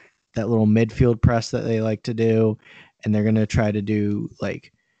that little midfield press that they like to do, and they're going to try to do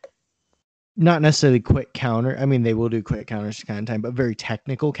like not necessarily quick counter. I mean, they will do quick counters kind of time, but very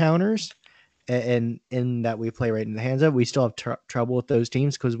technical counters. And in that we play right in the hands of, we still have trouble with those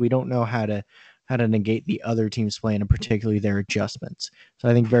teams because we don't know how to negate the other teams playing, and particularly their adjustments. So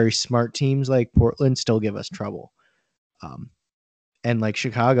I think very smart teams like Portland still give us trouble. And like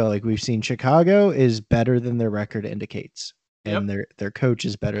Chicago, like we've seen, Chicago is better than their record indicates, and their coach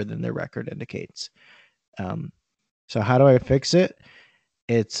is better than their record indicates. So how do I fix it?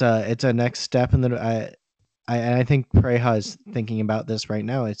 It's a next step in the. I think Pareja is thinking about this right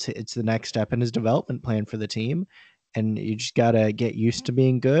now. It's the next step in his development plan for the team, and you just gotta get used to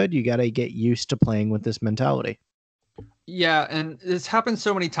being good. You gotta get used to playing with this mentality. Yeah, and it's happened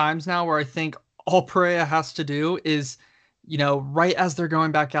so many times now where I think all Pareja has to do is, right as they're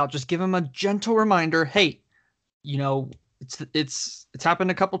going back out, just give them a gentle reminder. Hey, it's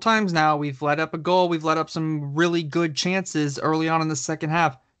happened a couple times now. We've let up a goal. We've let up some really good chances early on in the second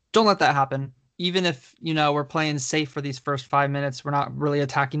half. Don't let that happen. Even if, we're playing safe for these first 5 minutes, we're not really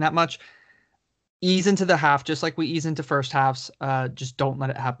attacking that much. Ease into the half, just like we ease into first halves. Just don't let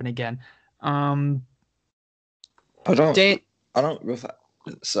it happen again. Real fast. I don't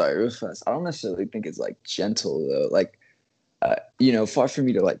necessarily think it's like gentle though. Like, far from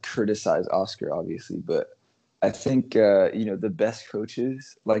me to like criticize Oscar, obviously, but I think the best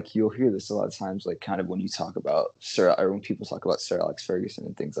coaches, like you'll hear this a lot of times, like kind of when you talk about when people talk about Sir Alex Ferguson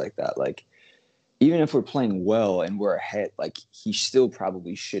and things like that. Like, even if we're playing well and we're ahead, like he still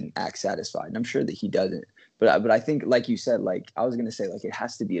probably shouldn't act satisfied, and I'm sure that he doesn't. But I think, like you said, like I was gonna say, like it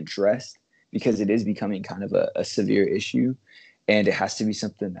has to be addressed because it is becoming kind of a severe issue. And it has to be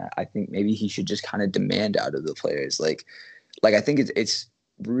something that I think maybe he should just kind of demand out of the players. Like I think it's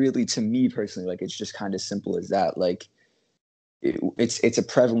really, to me personally, like it's just kind of simple as that. Like it's a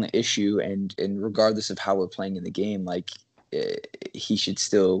prevalent issue, and regardless of how we're playing in the game, like he should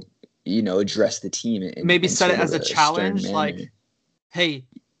still, address the team and maybe set it as a challenge. Like, hey,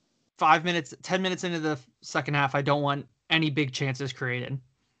 5 minutes, 10 minutes into the second half, I don't want any big chances created.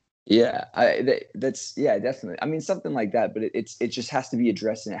 Yeah, that's definitely. I mean, something like that, but it just has to be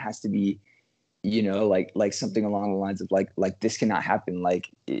addressed, and it has to be, like something along the lines of like this cannot happen. Like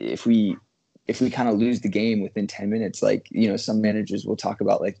if we kind of lose the game within 10 minutes, like, some managers will talk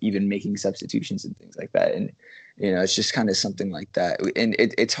about like even making substitutions and things like that. And, it's just kind of something like that. And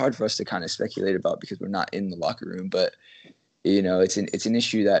it's hard for us to kind of speculate about because we're not in the locker room, but, it's an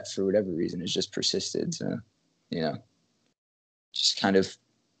issue that for whatever reason has just persisted. So, just kind of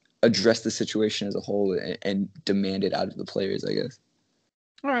address the situation as a whole and demand it out of the players, I guess.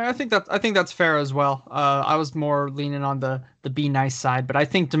 All right, I think that's fair as well. I was more leaning on the be nice side, but I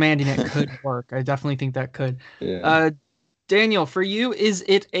think demanding it could work. I definitely think that could. Yeah. Daniel, for you, is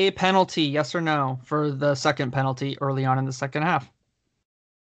it a penalty, yes or no, for the second penalty early on in the second half?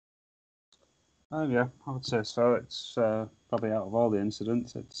 Yeah, I would say so. It's probably out of all the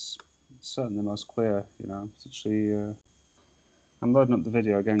incidents, it's certainly the most clear. It's actually. I'm loading up the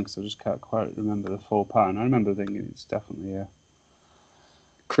video again because I just can't quite remember the full pattern. I remember thinking it's definitely a.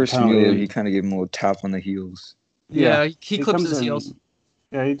 Chris Mueller, he kind of gave him a little tap on the heels. Yeah, he clips his heels.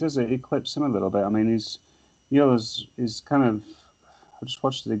 Yeah, he does it. He clips him a little bit. I mean, Mueller's kind of. I just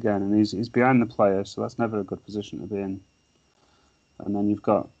watched it again, and he's behind the player, so that's never a good position to be in. And then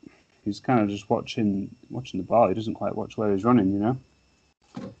he's kind of just watching the ball. He doesn't quite watch where he's running,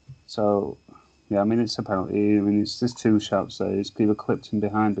 So, yeah, I mean, it's a penalty. I mean, there's two shouts there. He's either clipped him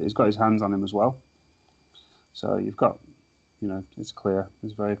behind, but he's got his hands on him as well. So you've got, it's clear.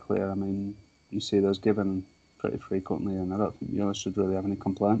 It's very clear. I mean, you see those given pretty frequently, and I don't think Mueller should really have any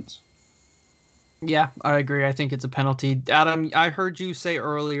complaints. Yeah, I agree. I think it's a penalty. Adam, I heard you say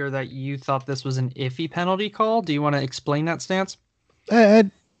earlier that you thought this was an iffy penalty call. Do you want to explain that stance?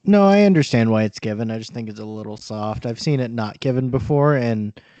 No, I understand why it's given. I just think it's a little soft. I've seen it not given before,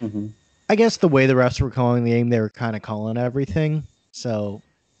 and I guess the way the refs were calling the game, they were kind of calling everything. So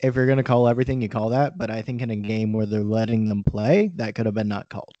if you're going to call everything, you call that. But I think in a game where they're letting them play, that could have been not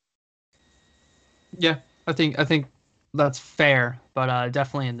called. Yeah, I think that's fair, but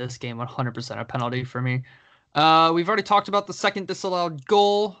definitely in this game, 100% a penalty for me. We've already talked about the second disallowed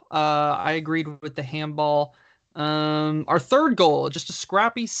goal. I agreed with the handball. Our third goal, just a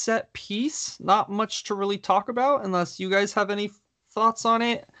scrappy set piece. Not much to really talk about unless you guys have any thoughts on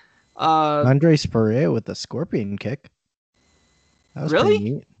it. Andres Perea with the scorpion kick. That was really?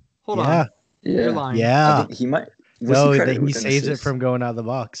 pretty neat. Hold on. Yeah. You're lying. Yeah. I think he might. No, he saves it from going out of the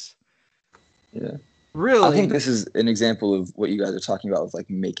box. Yeah. Really? I think this is an example of what you guys are talking about with like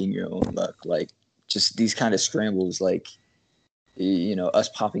making your own luck. Like just these kind of scrambles, like us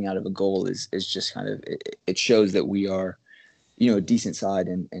popping out of a goal is just kind of it shows that we are, a decent side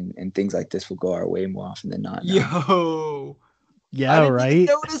and things like this will go our way more often than not. Now. Yo. Yeah, I didn't right. even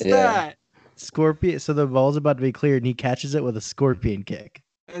notice Yeah. that. Scorpion. So the ball's about to be cleared, and he catches it with a scorpion kick.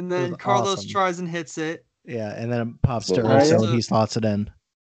 And It then was Carlos awesome. tries and hits it. Yeah, and then it pops to Well, Urso, yeah. and he slots it in.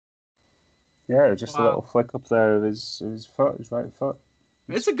 Yeah, just a Wow. little flick up there of his foot, his right foot.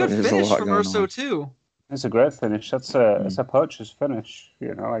 It's a good There's a finish lot from going Urso on. too. It's a great finish. That's a poacher's finish.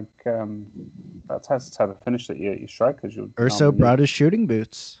 That's the type of finish that your strikers would. Urso normally brought his shooting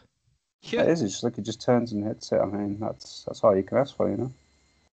boots. use. It is. It's just like he just turns and hits it. I mean, that's all you can ask for,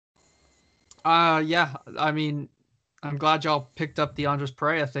 Yeah. I mean, I'm glad y'all picked up the Andres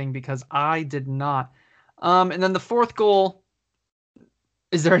Perea thing because I did not. And then the fourth goal.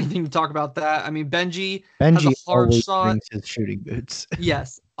 Is there anything to talk about that? I mean, Benji has a hard always shot. brings his shooting boots.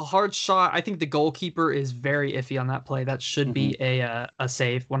 Yes, a hard shot. I think the goalkeeper is very iffy on that play. That should be a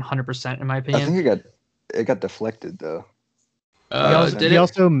save, 100% in my I opinion. think it got deflected though. Did He it?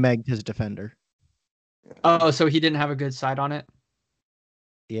 also megged his defender. Oh, so he didn't have a good side on it?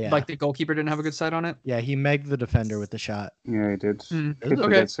 Yeah, Like the goalkeeper didn't have a good side on it? yeah, he megged the defender with the shot. Yeah, he did. Okay.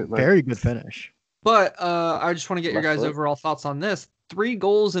 Gets it, like, Very good finish. But I just want to get your Left guys' foot. overall thoughts on this. 3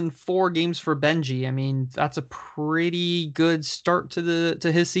 goals in 4 games for Benji. I mean, that's a pretty good start to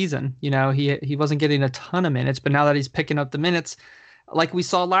his season. He wasn't getting a ton of minutes, but now that he's picking up the minutes, like we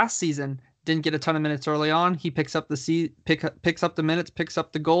saw last season, didn't get a ton of minutes early on. He picks up picks up the minutes, picks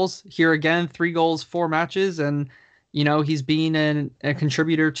up the goals. Here again, 3 goals, 4 matches, and he's being a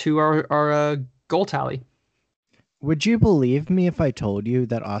contributor to our goal tally. Would you believe me if I told you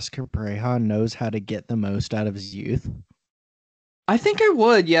that Oscar Pereja knows how to get the most out of his youth? I think I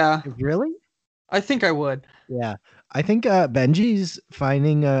would, yeah. Really? I think I would. Yeah, I think Benji's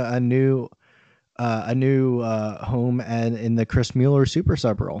finding a new home and in the Chris Mueller super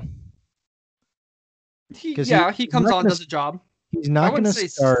sub role. He 'Cause he comes not on, gonna does a job. He's I not going wouldn't to say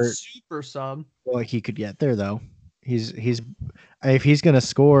start. super sub. Well, he could get there though. He's if he's going to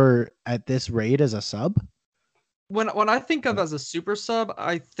score at this rate as a sub. When I think of as a super sub,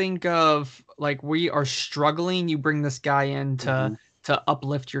 I think of like we are struggling. You bring this guy in to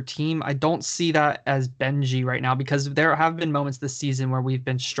uplift your team. I don't see that as Benji right now because there have been moments this season where we've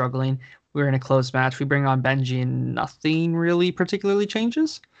been struggling. We're in a close match. We bring on Benji and nothing really particularly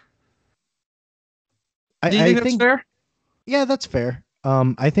changes. Do you think that's fair? Yeah, that's fair.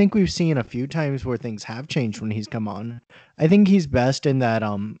 I think we've seen a few times where things have changed when he's come on. I think he's best in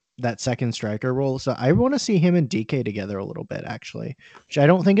that second striker role. So I want to see him and DK together a little bit, actually. Which I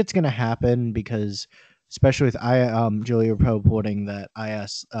don't think it's going to happen because, especially with Julia reporting that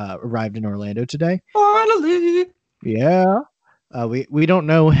IS arrived in Orlando today. Finally. Yeah. We don't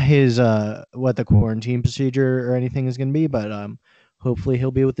know his what the quarantine procedure or anything is going to be, but hopefully he'll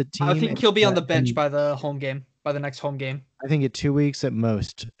be with the team. I think he'll be on the bench and by the next home game. I think in 2 weeks at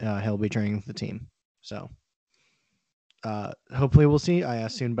most, he'll be training with the team. So hopefully we'll see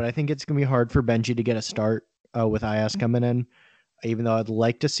IS soon, but I think it's going to be hard for Benji to get a start with IS coming in, even though I'd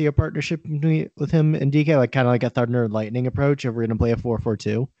like to see a partnership with him and DK, kind of like a Thunder and Lightning approach if we're going to play a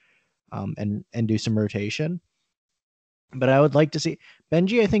 4-4-2 and do some rotation. But I would like to see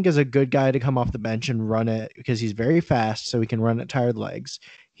Benji, I think, is a good guy to come off the bench and run it because he's very fast, so he can run at tired legs.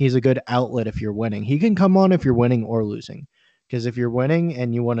 He's a good outlet if you're winning. He can come on if you're winning or losing. Because if you're winning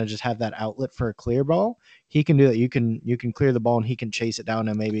and you want to just have that outlet for a clear ball, he can do that. You can clear the ball and he can chase it down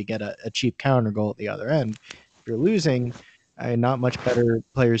and maybe get a cheap counter goal at the other end. If you're losing, not much better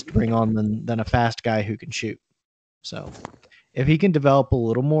players to bring on than a fast guy who can shoot. So if he can develop a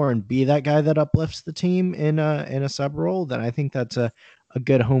little more and be that guy that uplifts the team in a sub role, then I think that's a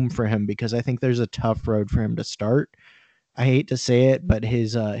good home for him because I think there's a tough road for him to start. I hate to say it, but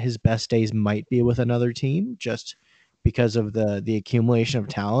his best days might be with another team just because of the accumulation of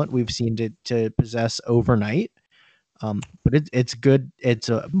talent we've seen to possess overnight. But it's good. It's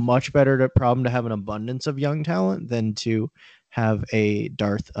a much better problem to have an abundance of young talent than to have a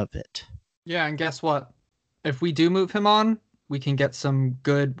dearth of it. Yeah, and guess what? If we do move him on, we can get some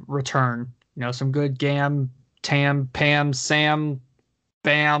good return. Some good Gam, Tam, Pam, Sam,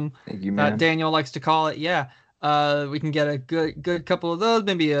 Bam. Thank you, man. Daniel likes to call it. Yeah. We can get a good couple of those,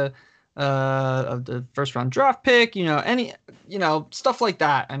 maybe of the first round draft pick, any stuff like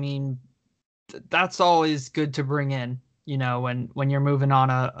that. I mean, that's always good to bring in, when you're moving on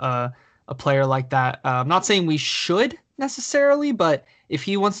a player like that. I'm not saying we should necessarily, but if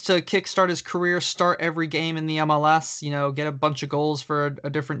he wants to kickstart his career, start every game in the MLS, get a bunch of goals for a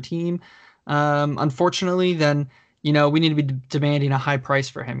different team, unfortunately, then we need to be demanding a high price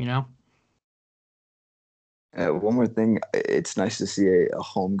for him. One more thing, it's nice to see a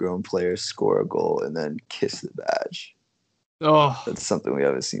homegrown player score a goal and then kiss the badge. Oh, That's something we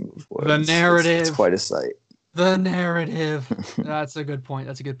haven't seen before. The narrative. It's quite a sight. The narrative. That's a good point.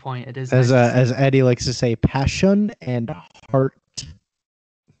 It is As nice. as Eddie likes to say, passion and heart.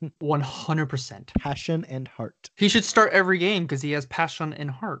 100%. Passion and heart. He should start every game because he has passion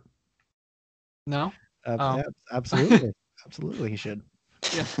and heart. No? Yeah, absolutely. Absolutely, he should.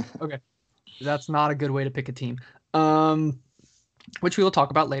 Yeah. Okay. That's not a good way to pick a team. Which we will talk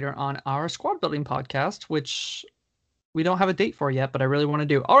about later on our squad building podcast, which we don't have a date for yet, but I really want to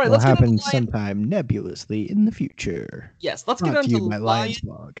do. All right, let's get happen into sometime nebulously in the future. Yes, let's Brought get to you into by Lions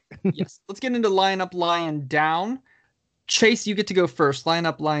Blog. Yes, let's get into line up, line down. Chase, you get to go first. Line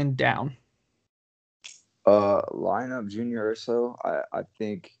up, line down. Line up Junior Urso. I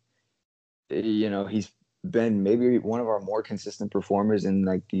think he's been maybe one of our more consistent performers in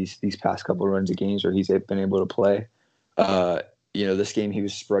like these past couple of runs of games where he's been able to play. This game he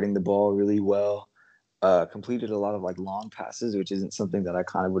was spreading the ball really well. Completed a lot of like long passes, which isn't something that I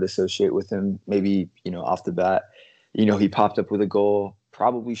kind of would associate with him. Maybe off the bat, he popped up with a goal.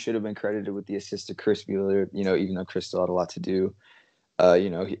 Probably should have been credited with the assist to Chris Mueller. Even though Chris still had a lot to do.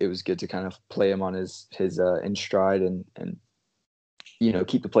 It was good to kind of play him on his in stride and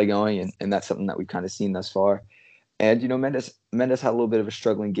keep the play going, and that's something that we've kind of seen thus far. And Mendes had a little bit of a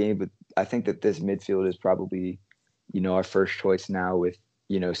struggling game, but I think that this midfield is probably our first choice now with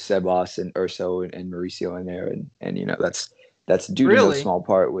Sebas and Urso and Mauricio in there, and that's due to no small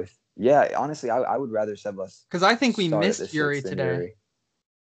part with honestly I would rather Sebas because I think we missed Yuri today.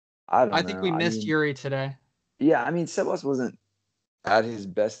 I think we missed Yuri today. Yeah, I mean Sebas wasn't at his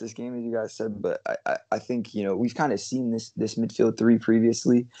best this game, as you guys said, but I think we've kind of seen this midfield three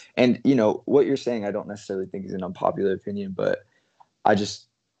previously, and what you're saying I don't necessarily think is an unpopular opinion, but I just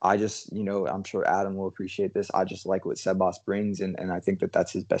I'm sure Adam will appreciate this. I just like what Sebas brings, and I think that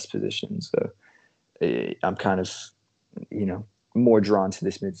that's his best position. So I'm kind of more drawn to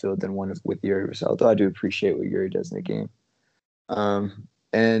this midfield than one with Yuri. Although I do appreciate what Yuri does in the game.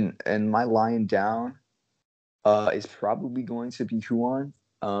 And my line down is probably going to be Juan.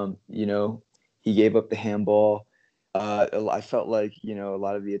 He gave up the handball. I felt like a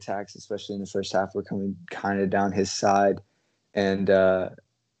lot of the attacks, especially in the first half, were coming kind of down his side, and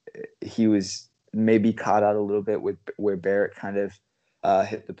he was maybe caught out a little bit with where Barrett kind of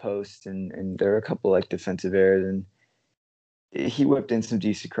hit the post, and there were a couple like defensive errors, and he whipped in some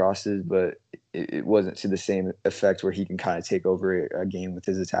decent crosses, but it wasn't to the same effect where he can kind of take over a game with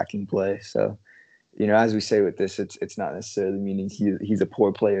his attacking play. So, as we say with this, it's not necessarily meaning he's a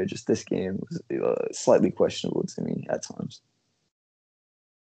poor player. Just this game was slightly questionable to me at times.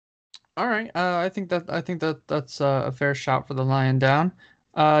 All right, I think that's a fair shout for the lion down.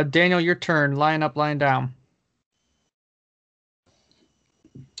 Daniel, your turn. Line up, line down.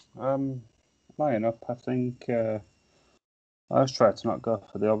 Line up, I think I always try to not go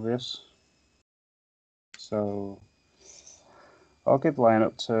for the obvious. So I'll give line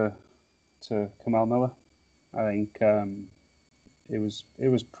up to Kamal Miller. I think it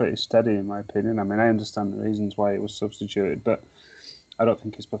was pretty steady in my opinion. I mean, I understand the reasons why it was substituted, but I don't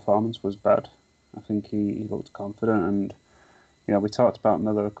think his performance was bad. I think he looked confident, and we talked about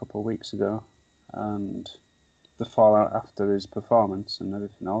Miller a couple of weeks ago, and the fallout after his performance and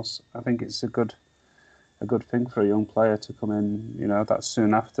everything else. I think it's a good thing for a young player to come in, that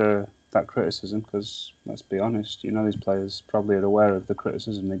soon after that criticism, because let's be honest, these players probably are aware of the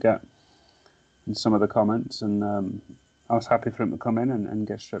criticism they get and some of the comments, and I was happy for him to come in and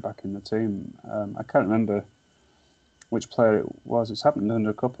get straight back in the team. I can't remember which player it was. It's happened under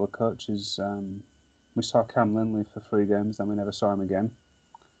a couple of coaches. We saw Cam Lindley for 3 games, then we never saw him again.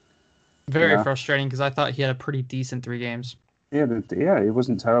 Very frustrating because I thought he had a pretty decent 3 games. Yeah, he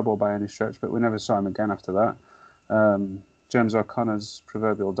wasn't terrible by any stretch, but we never saw him again after that. James O'Connor's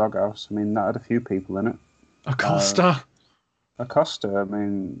proverbial doghouse, I mean, that had a few people in it. Acosta, I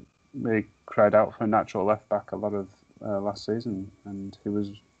mean, he cried out for a natural left back a lot of last season, and he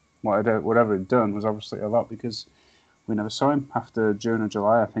was whatever he'd done was obviously a lot because we never saw him after June or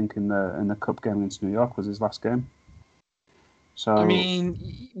July. I think in the cup game against New York was his last game. So I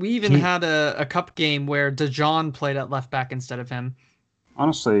mean, we even had a cup game where DeJohn played at left back instead of him.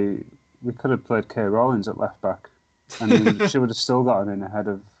 Honestly, we could have played Kay Rawlins at left back, and she would have still gotten in ahead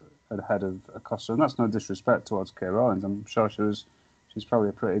of Acosta. And that's no disrespect towards Kay Rawlins. I'm sure she's probably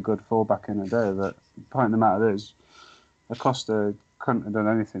a pretty good fullback in her day. But the point of the matter is, Acosta couldn't have done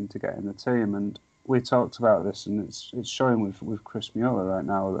anything to get in the team. And we talked about this, and it's showing with Chris Mueller right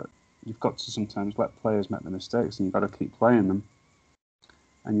now that you've got to sometimes let players make the mistakes, and you've got to keep playing them,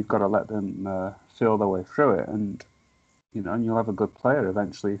 and you've got to let them feel their way through it, and and you'll have a good player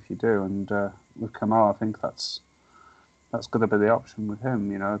eventually if you do. And with Kamal, I think that's going to be the option with him,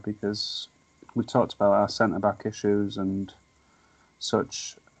 because we talked about our centre back issues and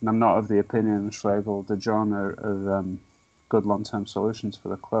such, and I'm not of the opinion Schlegel, De Jong are good long-term solutions for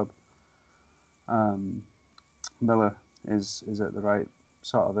the club. Miller is at the right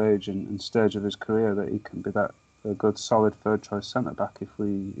sort of age and stage of his career that he can be a good solid third choice centre back if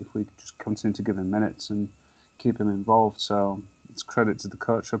we just continue to give him minutes and keep him involved. So it's credit to the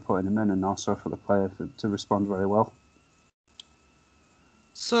coach for putting him in, and also for the player to respond very well.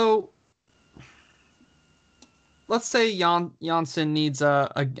 So let's say Janssen needs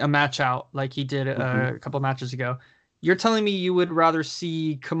a match out like he did a couple of matches ago. You're telling me you would rather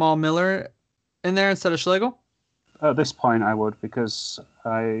see Kamal Miller in there instead of Schlegel? At this point, I would, because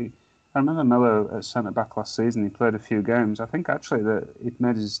I remember Miller at centre back last season. He played a few games. I think actually that he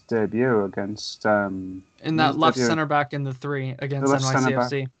made his debut against in that left centre back in the 3 against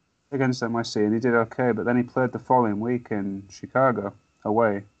NYCFC. Against NYC, and he did okay. But then he played the following week in Chicago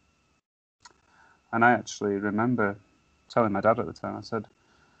away. And I actually remember telling my dad at the time. I said,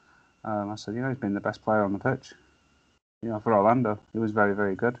 he's been the best player on the pitch. For Orlando, he was very,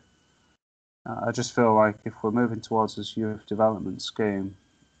 very good. I just feel like if we're moving towards this youth development scheme,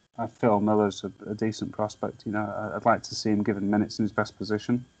 I feel Miller's a decent prospect. I'd like to see him given minutes in his best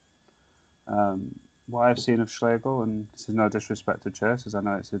position. What I've seen of Schlegel, and this is no disrespect to Chase, as I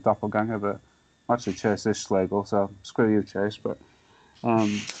know it's his doppelganger, but actually Chase is Schlegel, so screw you, Chase. But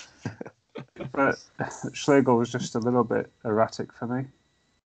Schlegel was just a little bit erratic for me,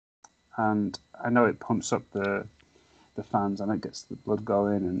 and I know it pumps up the fans and it gets the blood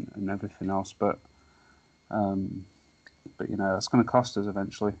going and everything else, but it's going to cost us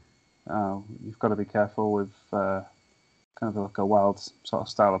eventually. You've got to be careful with kind of like a wild sort of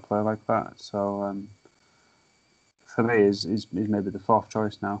style of play like that. So for me, he's maybe the 4th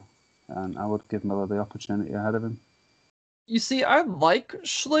choice now, and I would give Miller the opportunity ahead of him. You see, I like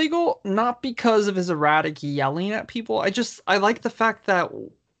Schlegel not because of his erratic yelling at people. I like the fact that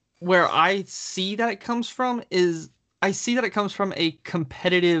where I see that it comes from is I see that it comes from a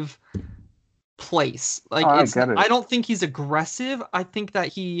competitive place. Like I get it. I don't think he's aggressive. I think that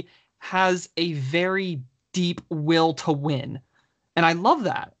he has a very deep will to win. And I love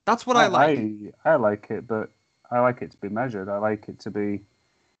that. That's what I like. I like it, but I like it to be measured. I like it to be,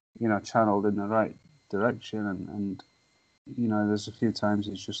 channeled in the right direction. And there's a few times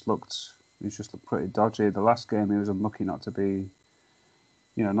he's just looked pretty dodgy. The last game he was unlucky not to be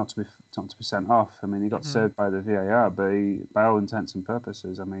not to be sent off. I mean, he got saved by the VAR, but by all intents and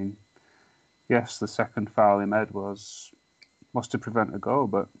purposes, I mean, yes, the second foul he made was to prevent a goal,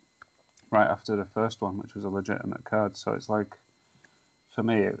 but right after the first one, which was a legitimate card. So it's like, for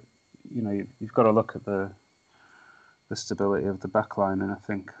me, you've got to look at the stability of the back line, and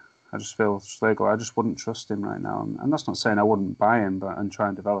I just feel Schlegel, I just wouldn't trust him right now. And that's not saying I wouldn't buy him and try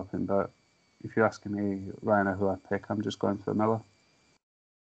and develop him, but if you're asking me, Ryan, who I pick, I'm just going for Miller.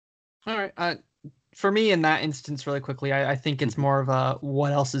 All right. For me, in that instance, really quickly, I think it's more of a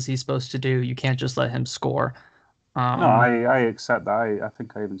what else is he supposed to do? You can't just let him score. No, I accept that. I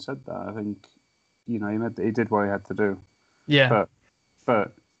think I even said that. I think he did what he had to do. Yeah.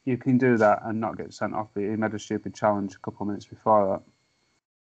 But you can do that and not get sent off. He made a stupid challenge a couple of minutes before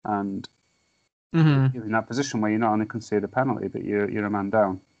that, and you're in that position where you not only concede a penalty, but you're a man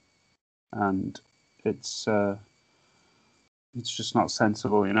down, and it's just not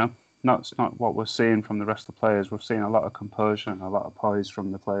sensible, It's not what we're seeing from the rest of the players. We're seeing a lot of composure and a lot of poise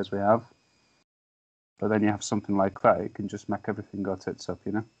from the players we have. But then you have something like that, it can just make everything go tits up,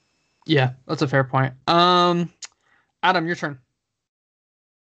 Yeah, that's a fair point. Adam, your turn.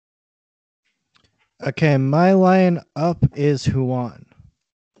 Okay, my line up is Juan.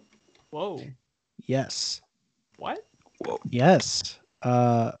 Whoa. Yes. What? Whoa. Yes.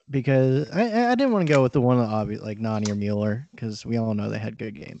 Because I didn't want to go with the one obvious like Nani or Mueller, because we all know they had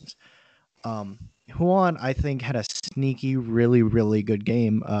good games. Juan, I think, had a sneaky, really, really good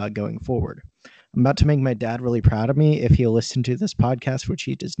game going forward. I'm about to make my dad really proud of me if he'll listen to this podcast, which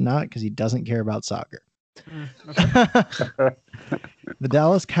he does not, because he doesn't care about soccer. Okay. The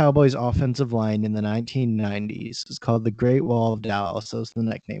Dallas Cowboys offensive line in the 1990s is called the Great Wall of Dallas. That was the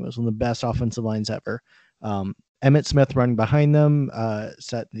nickname. It was one of the best offensive lines ever. Emmitt Smith running behind them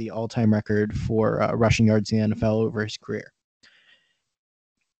set the all-time record for rushing yards in the NFL over his career.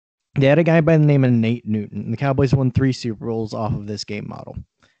 They had a guy by the name of Nate Newton. The Cowboys won 3 Super Bowls off of this game model.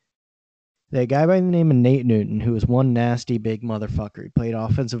 The guy by the name of Nate Newton, who was one nasty big motherfucker. He played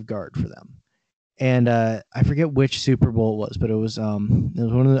offensive guard for them. And I forget which Super Bowl it was, but it was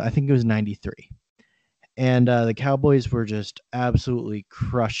one of the, I think it was 93. And the Cowboys were just absolutely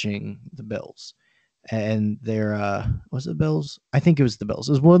crushing the Bills. And was it Bills? I think it was the Bills.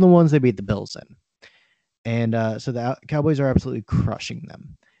 It was one of the ones they beat the Bills in. And so the Cowboys are absolutely crushing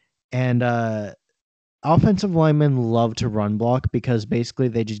them. And offensive linemen love to run block because basically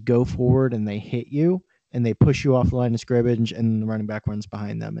they just go forward and they hit you and they push you off the line of scrimmage, and the running back runs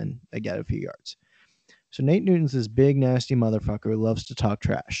behind them and they get a few yards. So Nate Newton's this big, nasty motherfucker who loves to talk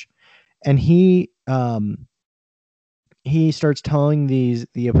trash. And he starts telling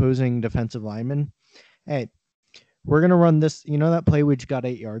the opposing defensive linemen, hey, we're going to run this. You know that play we just got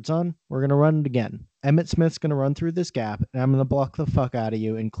 8 yards on? We're going to run it again. Emmitt Smith's going to run through this gap, and I'm going to block the fuck out of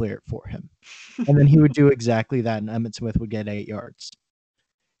you and clear it for him. And then he would do exactly that, and Emmitt Smith would get 8 yards.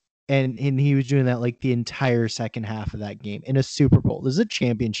 And he was doing that like the entire second half of that game in a Super Bowl. This is a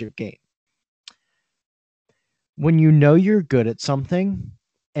championship game. When you know you're good at something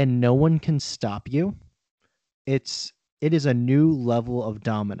and no one can stop you, it is a new level of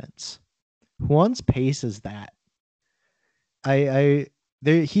dominance. Juan's pace is that.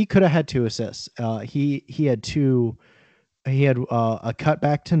 He could have had 2 assists. He had two. He had a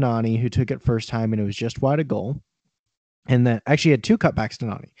cutback to Nani, who took it first time, and it was just wide of goal. And then actually he had 2 cutbacks to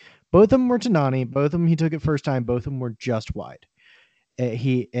Nani. Both of them were to Nani. Both of them he took it first time. Both of them were just wide.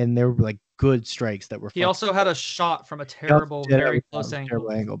 And they were like good strikes that were. He also had a shot from a terrible, very close angle.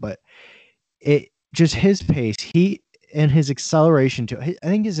 Terrible angle, but it just his pace. And his acceleration too. I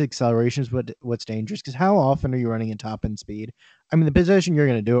think his acceleration is what's dangerous, because how often are you running at top end speed? I mean, the position you're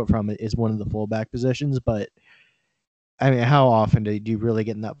going to do it from is one of the fullback positions, but I mean, how often do you really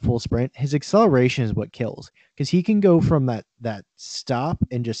get in that full sprint? His acceleration is what kills, because he can go from that stop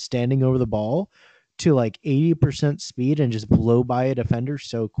and just standing over the ball to like 80% speed and just blow by a defender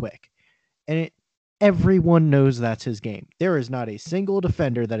so quick. And everyone knows that's his game. There is not a single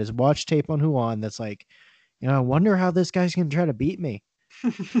defender that has watched tape on Juan that's like, I wonder how this guy's going to try to beat me.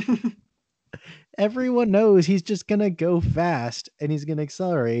 Everyone knows he's just going to go fast and he's going to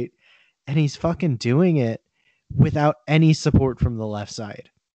accelerate, and he's fucking doing it without any support from the left side.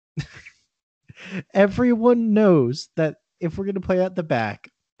 Everyone knows that if we're going to play at the back,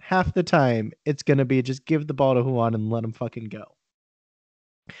 half the time it's going to be just give the ball to Juan and let him fucking go.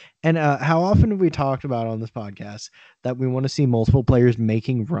 And how often have we talked about on this podcast that we want to see multiple players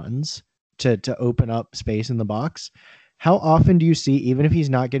making runs to open up space in the box? How often do you see, even if he's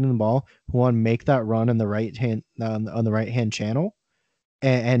not getting the ball, Juan make that run in the right hand on the right hand channel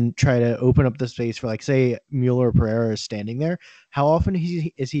and try to open up the space for, like, say Mueller or Pereira is standing there? How often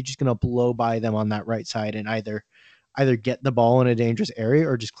is he just going to blow by them on that right side and either get the ball in a dangerous area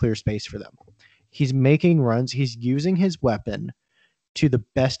or just clear space for them? He's making runs. He's using his weapon to the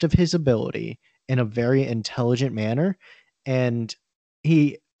best of his ability in a very intelligent manner, and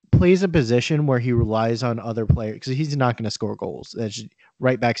he plays a position where he relies on other players, because he's not going to score goals.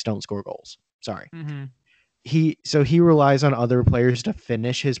 Right backs don't score goals. Sorry. Mm-hmm. He relies on other players to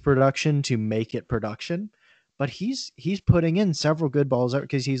finish his production, to make it production, but he's putting in several good balls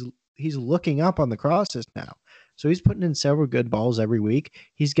because he's looking up on the crosses now. So he's putting in several good balls every week.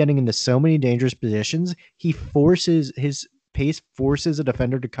 He's getting into so many dangerous positions. His pace forces a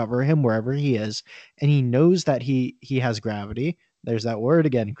defender to cover him wherever he is, and he knows that he has gravity. There's that word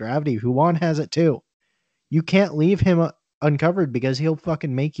again, gravity. Juan has it too. You can't leave him uncovered because he'll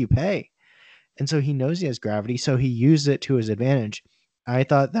fucking make you pay. And so he knows he has gravity, so he used it to his advantage. I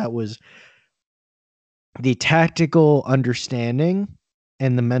thought that was the tactical understanding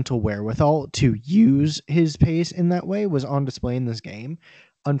and the mental wherewithal to use his pace in that way was on display in this game.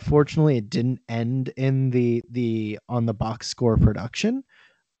 Unfortunately, it didn't end in the on the box score production,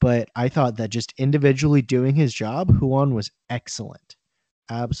 but I thought that just individually doing his job, Juan was excellent.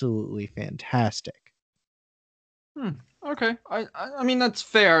 Absolutely fantastic. Okay. I mean, that's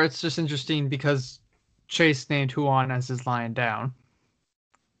fair. It's just interesting because Chase named Juan as his lion down.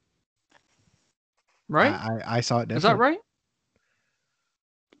 Right? I saw it different. Is that right?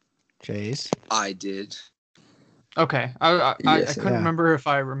 Chase? I did. Okay. I Yes, couldn't remember if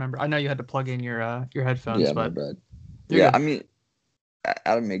I remember. I know you had to plug in your headphones, Yeah, but my bad. you're Yeah, good. I mean,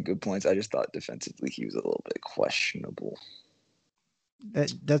 Adam made good points. I just thought defensively he was a little bit questionable.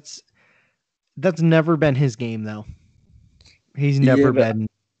 That's never been his game, though. He's never been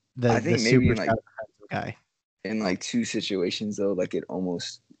I the think maybe super in, like, defensive guy. in like 2 situations though, like it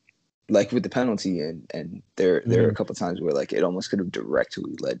almost like with the penalty, and there are Mhm. a couple times where like it almost could have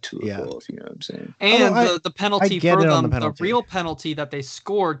directly led to a Yeah. goal, if you know what I'm saying. And Although the penalty get for it on them, the the penalty. real penalty that they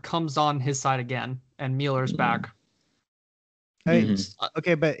scored comes on his side again, and Mueller's back. Mhm.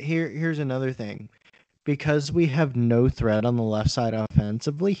 Okay, but here's another thing. Because we have no threat on the left side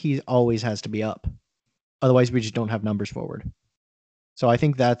offensively, he always has to be up. Otherwise, we just don't have numbers forward. So I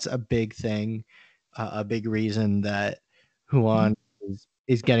think that's a big thing, a big reason that Juan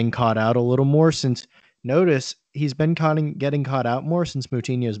is getting caught out a little more. Since notice he's been getting caught out more since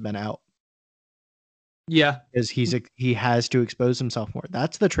Moutinho's been out, Yeah. because he has to expose himself more.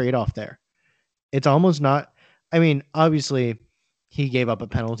 That's the trade-off there. It's almost not. I mean, obviously, he gave up a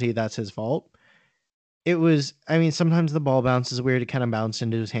penalty. That's his fault. It was. I mean, sometimes the ball bounces weird. It kind of bounced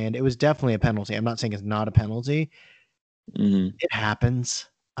into his hand. It was definitely a penalty. I'm not saying it's not a penalty. Mhm. It happens.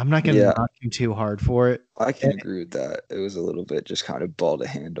 I'm not going to Yeah. knock him too hard for it. I can agree with that. It was a little bit just kind of ball to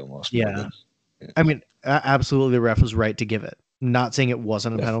hand almost. Yeah. More than, I mean, absolutely, the ref was right to give it. Not saying it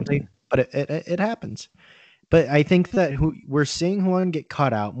wasn't a penalty, Definitely. but it happens. But I think that we're seeing Juan get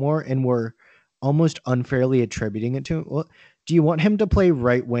caught out more, and we're almost unfairly attributing it to him. Well, do you want him to play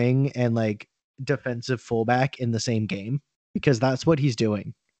right wing and like defensive fullback in the same game? Because that's what he's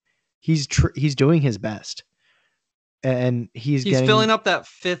doing. He's doing his best, and he's getting, filling up that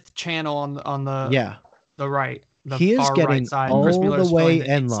fifth channel on the the right. The he is far getting right side. all Chris the Mueller's way filling the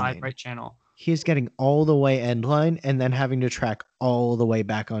end inside line. right channel. He's getting all the way end line and then having to track all the way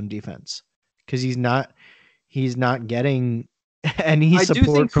back on defense because he's not getting any I do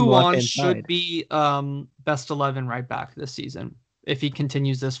support think from Juan left should side. be best 11 right back this season if he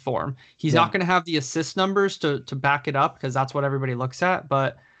continues this form. He's Yeah. not going to have the assist numbers to back it up because that's what everybody looks at.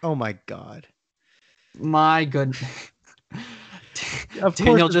 But Oh my god! my goodness, Of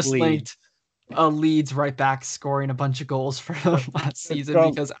Daniel course, just it's linked a Leeds right back scoring a bunch of goals for them last season goal.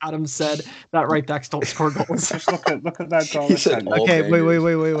 because Adam said that right backs don't score goals. Just look at that goal. He said all Okay,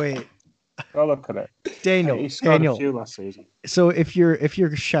 bangers. wait. Go look at it. Daniel, He scored a Daniel. few last season. So if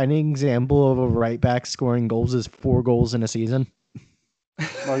your shining example of a right back scoring goals is 4 goals in a season,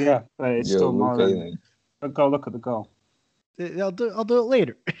 Well, yeah, but it's Yo, still Luke more than. Ayling. But go look at the goal. I'll do it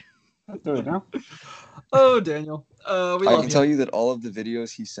later. I'll do it now. Oh, Daniel. We I love can you. tell you that all of the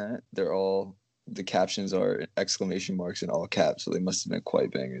videos he sent, the captions are exclamation marks in all caps, so they must have been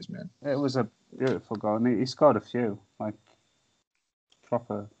quite bangers, man. It was a beautiful goal, and he scored a few like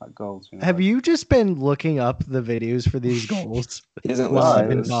proper like goals. You know, Have like, you just been looking up the videos for these goals He doesn't while I've listen to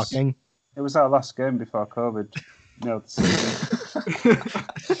been this. talking? It was our last game before COVID. No,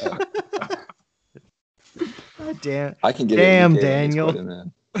 God damn. I can get Damn, it. Luke Ayling. It's Daniel. quite a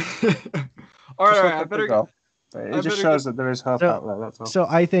man. all just look right. I at the better goal. It I just better shows that there is hope So- out there. That's all. So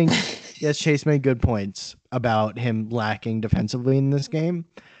I think, yes, Chase made good points about him lacking defensively in this game.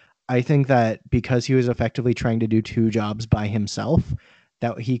 I think that because he was effectively trying to do 2 jobs by himself,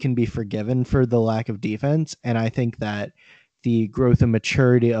 that he can be forgiven for the lack of defense. And I think that the growth and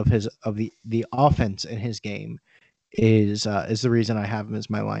maturity of the offense in his game is the reason I have him as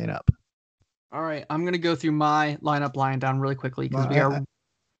my lineup. All right, I'm gonna go through my lineup lying down really quickly because we Well, are.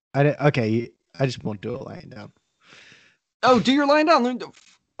 I just won't do it lying down. Oh, do your lying down.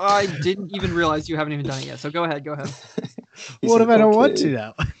 I didn't even realize you haven't even done it yet. So go ahead. He What said, if I don't want "Okay." to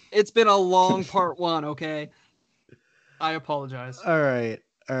now? It's been a long part 1. Okay, I apologize. All right.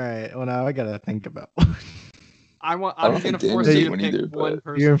 Well, now I gotta think about. I'm don't gonna think force Daniel's you to one pick either, one but-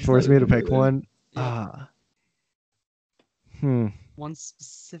 person. You're gonna force me to Not pick even one. Yeah. One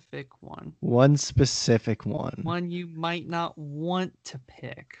specific one. One specific one. One you might not want to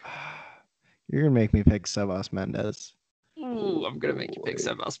pick. You're gonna make me pick Sebas Mendes. Ooh, I'm gonna make you pick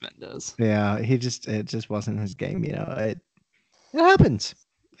Sebas Mendes. Yeah, it just wasn't his game. You know, it happens.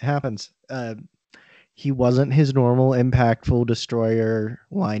 It happens. He wasn't his normal impactful destroyer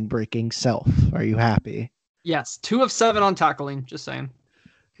line breaking self. Are you happy? Yes, 2 of 7 on tackling. Just saying.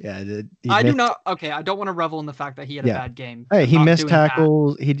 Yeah, I do not. Okay, I don't want to revel in the fact that he had a Yeah. bad game. Hey, I'm he not missed doing that.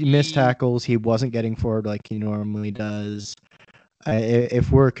 tackles. He missed He- tackles. He wasn't getting forward like he normally does.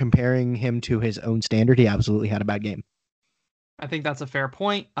 If we're comparing him to his own standard, he absolutely had a bad game. I think that's a fair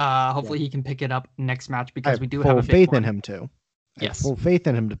point. Hopefully he can pick it up next match I because have we do full have a big faith one. in him too. I have Yes. full faith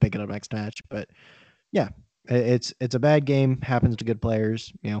in him to pick it up next match. But yeah, it's a bad game. Happens to good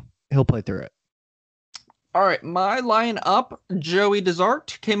players. You know, he'll play through it. All right, my lineup, Joey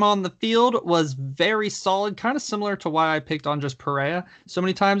Desart came on the field, was very solid, kind of similar to why I picked Andres Perea so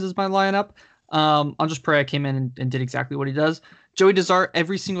many times as my lineup. Andres Perea came in and did exactly what he does. Joey Desart,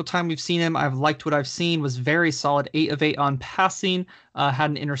 every single time we've seen him, I've liked what I've seen, was very solid, 8 of 8 on passing, had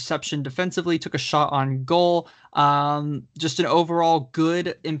an interception defensively, took a shot on goal. Just an overall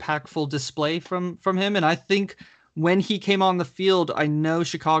good, impactful display from him. And I think when he came on the field, I know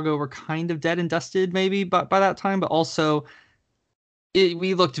Chicago were kind of dead and dusted maybe by that time, but also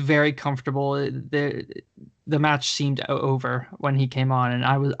we looked very comfortable. The match seemed over when he came on, and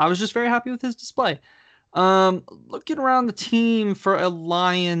I was just very happy with his display. Looking around the team for a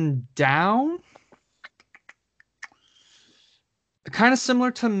Lion down, kind of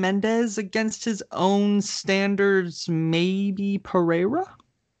similar to Mendez against his own standards, maybe Pereira.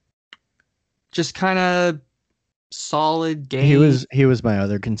 Just kind of solid game. He was my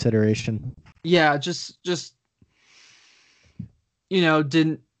other consideration. Yeah, just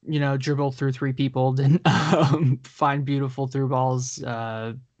didn't dribble through 3 people, didn't find beautiful through balls.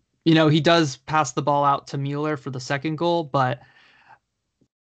 He does pass the ball out to Mueller for the second goal, but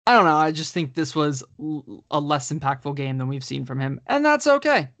I don't know. I just think this was a less impactful game than we've seen from him, and that's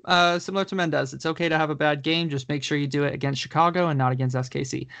okay. Similar to Mendez, it's okay to have a bad game. Just make sure you do it against Chicago and not against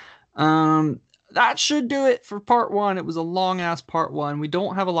SKC. That should do it for part 1. It was a long-ass part 1. We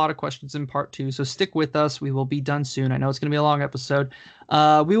don't have a lot of questions in part 2, so stick with us. We will be done soon. I know it's going to be a long episode.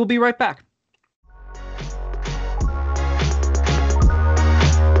 We will be right back.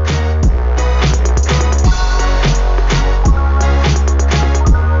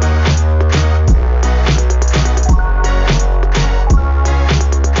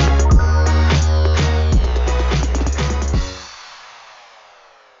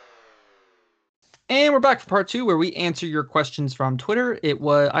 And we're back for part 2, where we answer your questions from Twitter.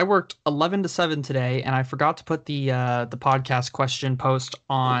 I worked 11 to 7 today, and I forgot to put the podcast question post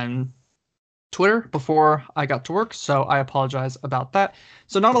on Twitter before I got to work, so I apologize about that.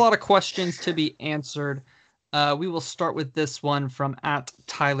 So not a lot of questions to be answered. We will start with this one from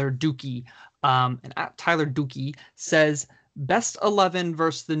 @TylerDookie. And @TylerDookie says, best 11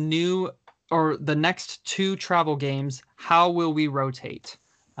 versus the next 2 travel games. How will we rotate?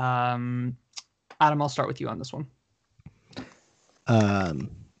 Adam, I'll start with you on this one.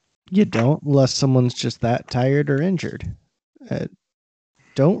 You don't, unless someone's just that tired or injured.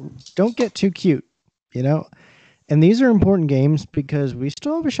 Don't get too cute, And these are important games because we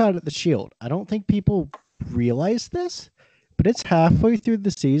still have a shot at the Shield. I don't think people realize this, but it's halfway through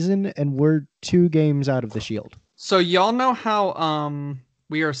the season and we're 2 games out of the Shield. So y'all know how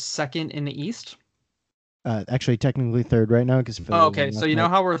we are second in the East? Actually, technically third right now because. Okay. So you know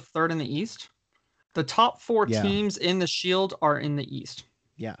how we're third in the East? The top 4 teams in the Shield are in the East.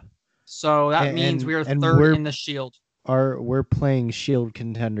 Yeah. So that means we are third in the Shield. We're playing Shield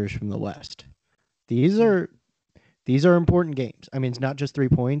contenders from the West. These are important games. I mean, it's not just 3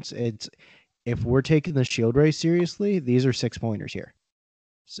 points. It's if we're taking the Shield race seriously, these are 6-pointers here.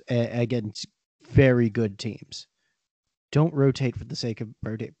 Against very good teams. Don't rotate for the sake of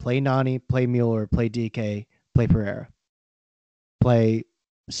rotate. Play Nani, play Mueller, play DK, play Pereira. Play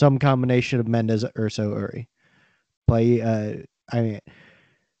some combination of Mendez, Urso, Uri. Play,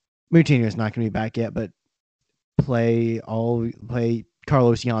 Moutinho is not going to be back yet, but play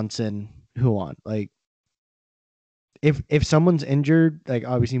Carlos Janssen, Huan. Like, if someone's injured, like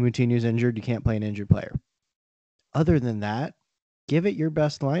obviously Moutinho's injured, you can't play an injured player. Other than that, give it your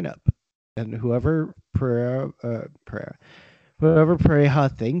best lineup, and whoever Pereira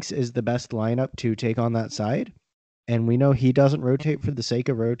thinks is the best lineup to take on that side. And we know he doesn't rotate for the sake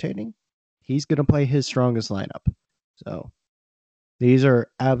of rotating. He's going to play his strongest lineup. So these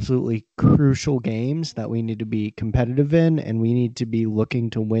are absolutely crucial games that we need to be competitive in, and we need to be looking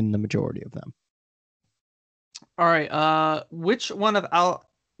to win the majority of them. All right. Which one out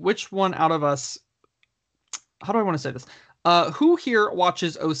of us? How do I want to say this? Who here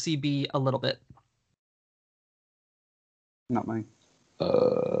watches OCB a little bit? Not me.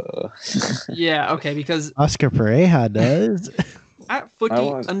 Yeah, okay, because Oscar Pereira does. I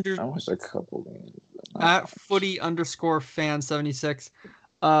watched a couple games. @footy_fan76.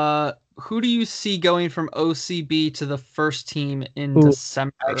 Who do you see going from OCB to the first team in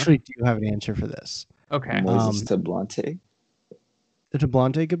December? I actually do have an answer for this. Okay. Moses Tablante.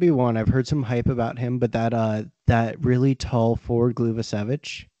 Tablante could be one. I've heard some hype about him, but that really tall forward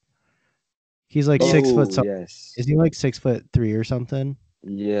Gluvasevic. He's like 6 foot something. Yes. Is he like 6'3" or something?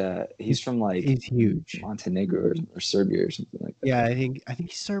 Yeah, he's from like he's huge. Montenegro or Serbia or something like that. Yeah, I think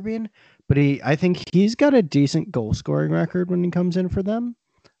he's Serbian, but I think he's got a decent goal scoring record when he comes in for them.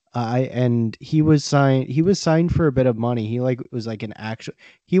 And he was signed for a bit of money. He was like an actual.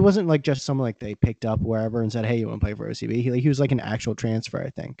 He wasn't like just someone like they picked up wherever and said, "Hey, you want to play for OCB?" He was like an actual transfer, I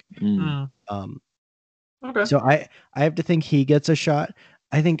think. Okay. So I have to think he gets a shot.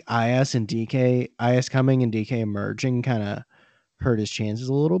 I think IS and DK, IS coming and DK emerging kind of hurt his chances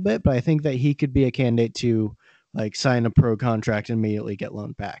a little bit, but I think that he could be a candidate to like sign a pro contract and immediately get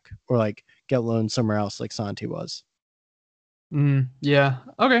loaned back, or like get loaned somewhere else like Santi was. Yeah.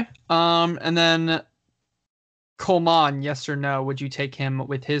 Okay. And then Coleman, yes or no? Would you take him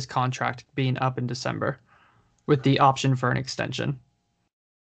with his contract being up in December, with the option for an extension?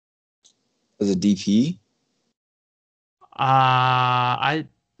 As a DP, I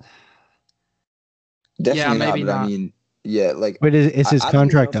definitely not. maybe But not. I mean, yeah, like. But is his I don't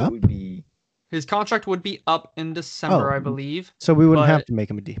even know contract if it up? would be. His contract would be up in December, Oh. I believe. So we wouldn't but have to make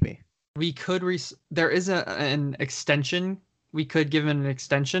him a DP. We could there is an extension. We could give him an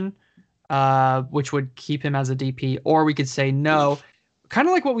extension, which would keep him as a DP, or we could say no. Kind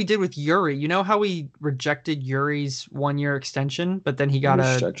of like what we did with Yuri. You know how we rejected Yuri's 1-year extension, but then he got a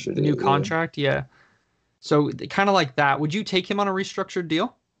Restructured new it, yeah. contract? Yeah. So kind of like that. Would you take him on a restructured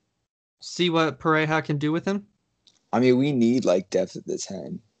deal? See what Pareja can do with him? I mean, we need like depth at the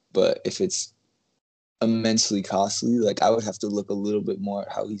 10, but if it's immensely costly, like I would have to look a little bit more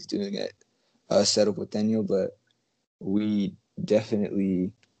at how he's doing it, set up with Daniel. But we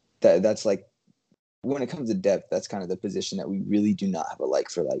definitely that's like when it comes to depth, that's kind of the position that we really do not have a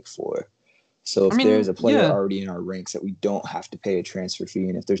like for like for. So if there's a player already in our ranks that we don't have to pay a transfer fee,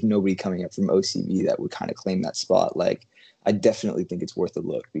 and if there's nobody coming up from OCB that would kind of claim that spot, like I definitely think it's worth a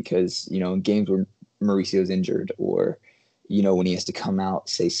look because, you know, in games where Mauricio's injured or, you know, when he has to come out,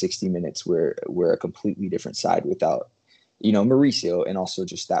 say 60 minutes, we're a completely different side without, you know, Mauricio, and also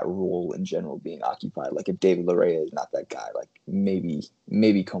just that role in general being occupied. Like if David Larrea is not that guy, like maybe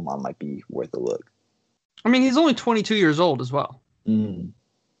Coman might be worth a look. I mean, he's only 22 years old as well.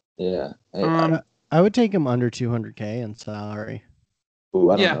 Yeah. I would take him under 200K in salary. I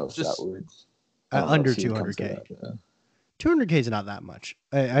don't know if that would. Under 200K. 200K is not that much.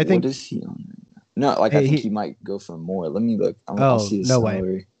 I think. What is he on? No, like I think he might go for more. Let me look. I'll see his salary.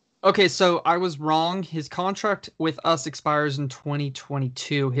 Way. Okay, so I was wrong. His contract with us expires in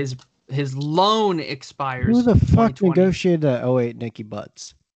 2022. His loan expires. Who the fuck negotiated that 08 Nicky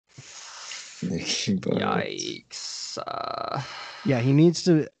Butts? Yikes. Yeah, he needs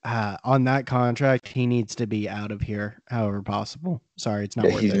to, on that contract, he needs to be out of here, however possible. Sorry, it's not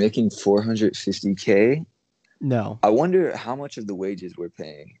worth it. He's making 450K? No. I wonder how much of the wages we're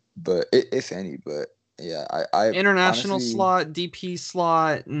paying, but if any, but yeah. I International honestly, slot, DP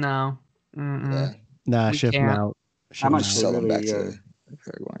slot, no. Yeah. Nah, ship him out. How much sell him back to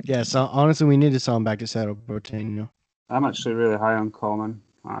Paraguay? Yeah, so honestly, we need to sell him back to Cerro Porteño. I'm actually really high on Coleman.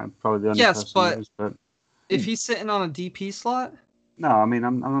 I'm probably the only person but if he's sitting on a DP slot? No, I mean,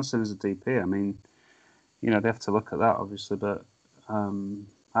 I'm not saying as a DP. I mean, you know, they have to look at that, obviously, but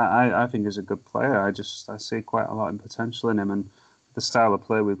I think he's a good player. I see quite a lot of potential in him, and the style of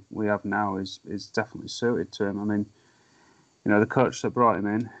play we have now is definitely suited to him. I mean, you know, the coach that brought him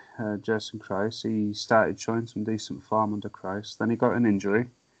in, Jason Kreis, he started showing some decent form under Kreis. Then he got an injury.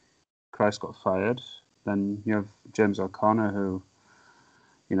 Kreis got fired. Then you have James O'Connor, who,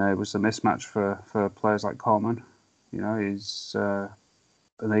 you know, it was a mismatch for players like Coleman. You know,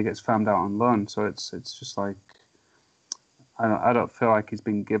 and then he gets found out on loan. So it's just like, I don't feel like he's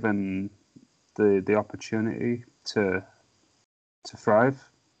been given the opportunity to thrive.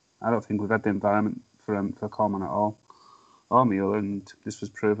 I don't think we've had the environment for Coleman at all, or Mueller, and this was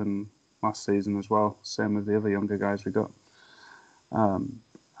proven last season as well. Same with the other younger guys we got.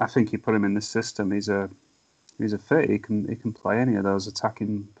 I think you put him in this system, he's a fit. He can play any of those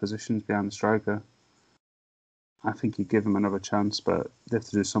attacking positions behind the striker. I think you give him another chance, but they have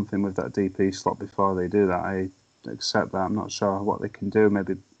to do something with that DP slot before they do that. I accept that. I'm not sure what they can do.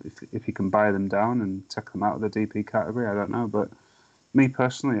 Maybe if you can buy them down and take them out of the DP category, I don't know. But me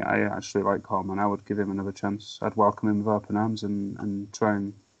personally, I actually like Coleman. I would give him another chance. I'd welcome him with open arms and try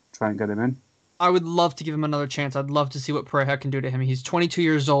and get him in. I would love to give him another chance. I'd love to see what Pareja can do to him. He's 22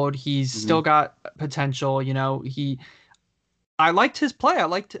 years old. He's still got potential. You know, I liked his play. I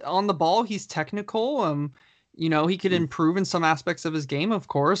liked on the ball. He's technical. You know, he could improve in some aspects of his game, of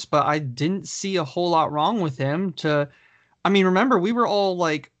course, but I didn't see a whole lot wrong with him. I mean, remember, we were all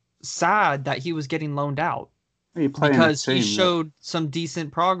like sad that he was getting loaned out because he showed some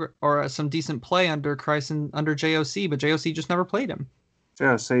decent progress or some decent play under Kreis and under JOC, but JOC just never played him.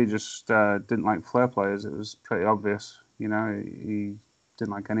 JOC just didn't like flair players. It was pretty obvious. You know, he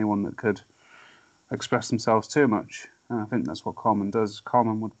didn't like anyone that could express themselves too much. And I think that's what Coleman does.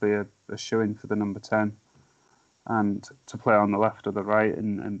 Coleman would be a shoo-in for the number 10. And to play on the left or the right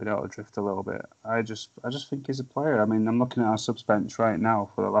and be able to drift a little bit. I just think he's a player. I mean, I'm looking at our subs bench right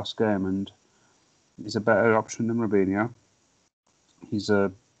now for the last game, and he's a better option than Robinho. He's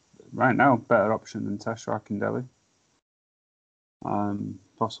right now better option than Tesho Akindele.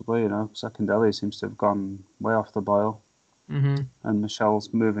 Possibly, because Akindele seems to have gone way off the boil, and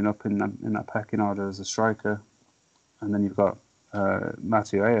Michel's moving up in that pecking order as a striker, and then you've got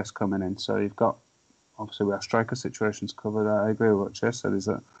Matthew Ayers coming in. So you've got, obviously, our striker situation's covered. I agree with what Chase said, is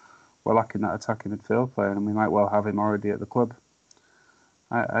that we're lacking that attacking midfield player, and we might well have him already at the club.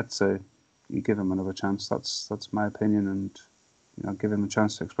 I'd say you give him another chance. That's my opinion, and give him a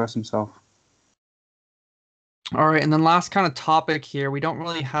chance to express himself. All right, and then last kind of topic here. We don't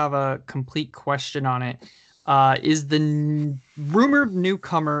really have a complete question on it. Is the rumored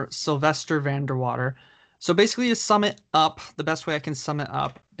newcomer Sylvester van der Water? So basically, to sum it up, the best way I can sum it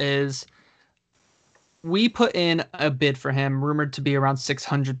up is we put in a bid for him, rumored to be around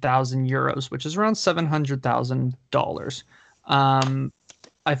 600,000 euros, which is around $700,000.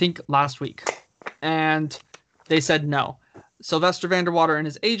 I think last week, and they said no. Sylvester van der Water and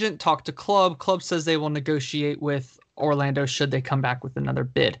his agent talked to Club. Club says they will negotiate with Orlando should they come back with another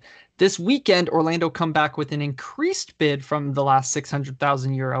bid. This weekend, Orlando come back with an increased bid from the last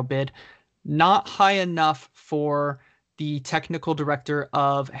 600,000 euro bid, not high enough for the technical director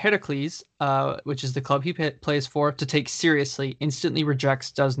of Heracles, which is the club he plays for, to take seriously. Instantly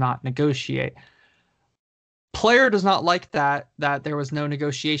rejects, does not negotiate. Player does not like that there was no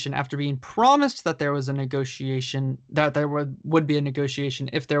negotiation after being promised that there was a negotiation, that there would be a negotiation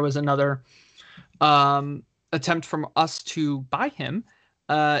if there was another attempt from us to buy him,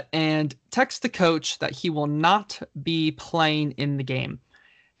 and text the coach that he will not be playing in the game.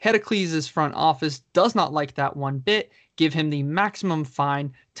 Heracles' front office does not like that one bit, give him the maximum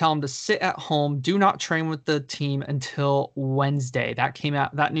fine, tell him to sit at home, do not train with the team until Wednesday.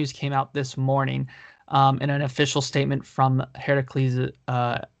 That news came out this morning. In an official statement from Heracles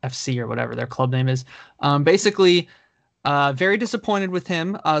FC or whatever their club name is. Basically, very disappointed with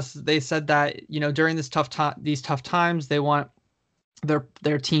him. They said that during these tough times, they want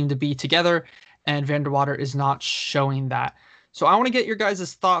their team to be together, and Van der Water is not showing that. So I want to get your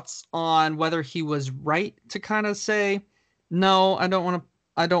guys' thoughts on whether he was right to kind of say, no, I don't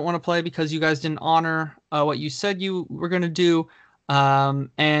want to play because you guys didn't honor what you said you were going to do,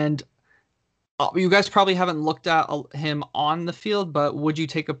 and you guys probably haven't looked at him on the field, but would you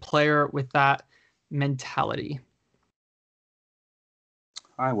take a player with that mentality?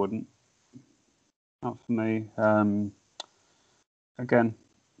 I wouldn't. Not for me. Again,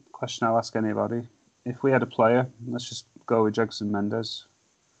 question I'll ask anybody. If we had a player, let's just go with Jegson Mendes.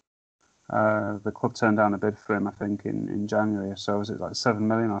 The club turned down a bid for him, I think, in January. So was it like 7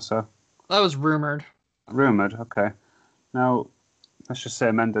 million or so? That was rumored. Rumored, okay. Now, let's just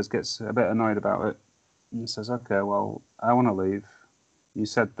say Mendes gets a bit annoyed about it and says, okay, well, I want to leave. You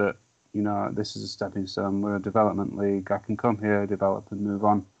said that, this is a stepping stone. We're a development league. I can come here, develop and move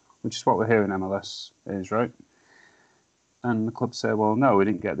on, which is what we're hearing MLS is, right? And the club say, well, no, we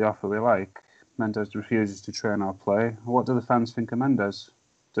didn't get the offer we like. Mendes refuses to train or play. What do the fans think of Mendes?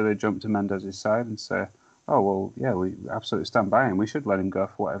 Do they jump to Mendes' side and say, oh, well, yeah, we absolutely stand by him. We should let him go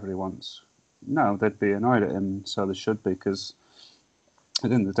for whatever he wants? No, they'd be annoyed at him, so they should be, because at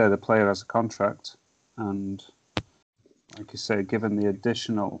the end of the day, the player has a contract, and like you say, given the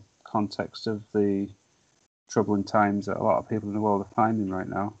additional context of the troubling times that a lot of people in the world are finding right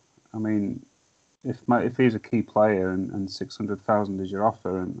now, I mean, if he's a key player and 600,000 is your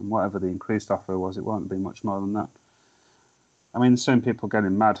offer, and whatever the increased offer was, it won't be much more than that. I mean, the same people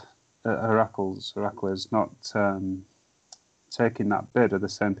getting mad at Heracles not taking that bid are the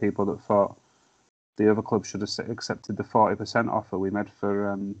same people that thought the other club should have accepted the 40% offer we made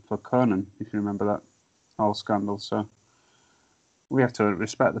for Conan, if you remember that whole scandal. So we have to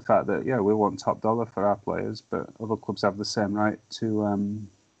respect the fact that, yeah, we want top dollar for our players, but other clubs have the same right to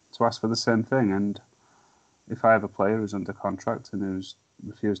ask for the same thing. And if I have a player who's under contract and who's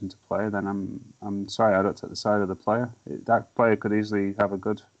refusing to play, then I'm sorry, I don't take the side of the player. That player could easily have a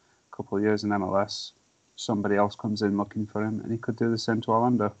good couple of years in MLS. Somebody else comes in looking for him, and he could do the same to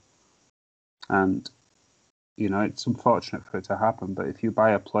Orlando. And, it's unfortunate for it to happen, but if you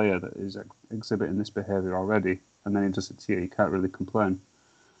buy a player that is exhibiting this behaviour already, and then he does it to you can't really complain.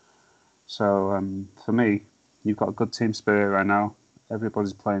 So, for me, you've got a good team spirit right now.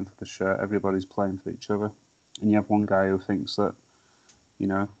 Everybody's playing for the shirt. Everybody's playing for each other. And you have one guy who thinks that,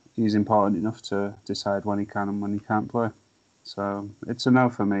 he's important enough to decide when he can and when he can't play. So it's a no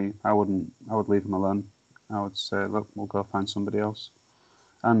for me. I would leave him alone. I would say, look, we'll go find somebody else.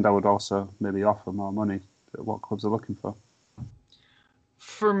 And I would also maybe offer more money at what clubs are looking for.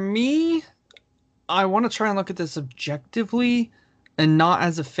 For me, I want to try and look at this objectively and not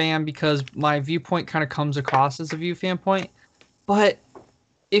as a fan because my viewpoint kind of comes across as a view fan point. But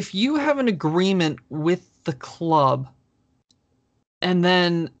if you have an agreement with the club and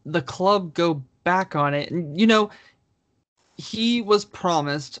then the club go back on it, and he was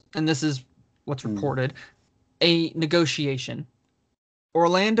promised, and this is what's reported, a negotiation.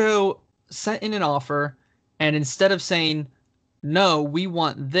 Orlando sent in an offer, and instead of saying, no, we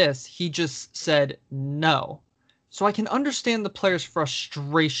want this, he just said no. So I can understand the player's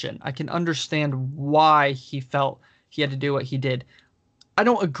frustration. I can understand why he felt he had to do what he did. I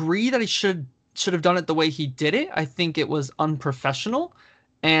don't agree that he should have done it the way he did it. I think it was unprofessional,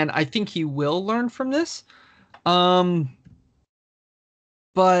 and I think he will learn from this. But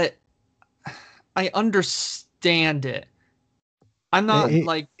I understand it. I'm not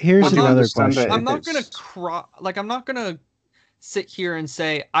Here's another question. I'm not gonna cry. I'm not gonna sit here and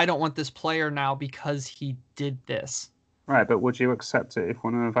say I don't want this player now because he did this. Right, but would you accept it if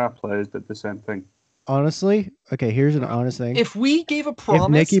one of our players did the same thing? Honestly, okay. Here's an honest thing. If we gave a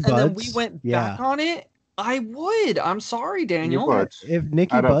promise and then we went back on it, I would. I'm sorry, Daniel. If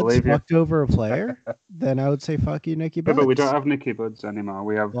Nicky Buds fucked over a player, then I would say fuck you, Nicky Buds. But we don't have Nicky Buds anymore.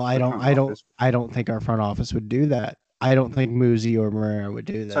 We have. Well, I don't think our front office would do that. I don't think Muzi or Moreira would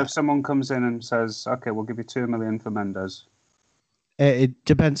do that. So if someone comes in and says, "Okay, we'll give you $2 million for Mendes," it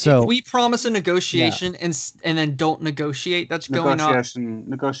depends. So if we promise a negotiation and then don't negotiate, that's going up.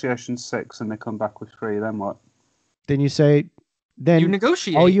 Negotiation 6, and they come back with 3. Then what? Then you say. Then you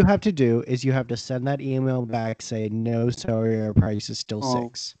negotiate. All you have to do is you have to send that email back, say no, sorry, our price is still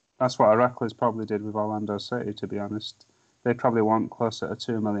 6. That's what Heracles probably did with Orlando City. To be honest, they probably want closer to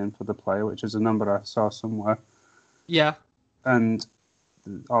 $2 million for the player, which is a number I saw somewhere. Yeah. And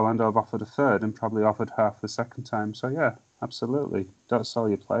Orlando have offered a third and probably offered half the second time. So yeah, absolutely, don't sell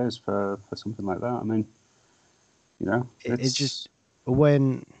your players for something like that. I mean, it's just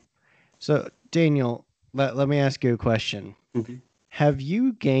when. So Daniel, let me ask you a question. Mm-hmm. Have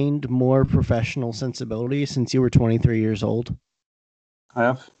you gained more professional sensibility since you were 23 years old? I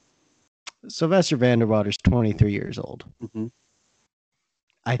have. Sylvester Vanderwater's 23 years old. Mm-hmm.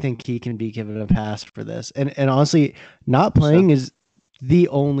 I think he can be given a pass for this. And honestly, not playing is the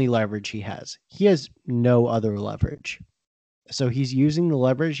only leverage he has. He has no other leverage. So he's using the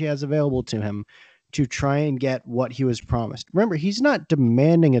leverage he has available to him to try and get what he was promised. Remember, he's not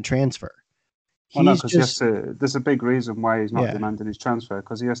demanding a transfer. There's a big reason why he's not demanding his transfer,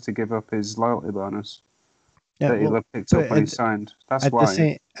 because he has to give up his loyalty bonus that he picked up when he signed. That's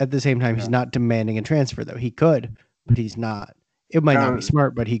why. At the same time, he's not demanding a transfer, though. He could, but he's not. It might not be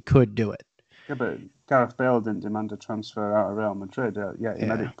smart, but he could do it. Yeah, but Gareth Bale didn't demand a transfer out of Real Madrid. He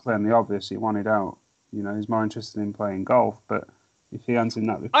made it plainly obvious he wanted out. He's more interested in playing golf, but if he hands in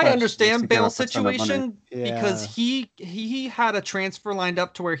that request, I understand Bale's situation because he had a transfer lined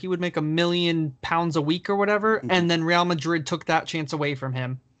up to where he would make £1 million a week or whatever, and then Real Madrid took that chance away from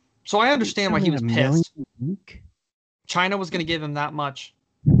him. So I understand why he was pissed. China was going to give him that much.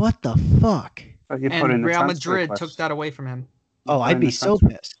 What the fuck? And Real Madrid took that away from him. Oh, I'd be so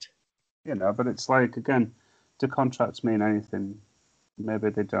pissed. But it's like, again, do contracts mean anything? Maybe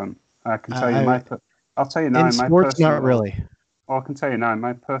they don't. I can tell you I'll tell you now. In sports, not really. Well, I can tell you now, in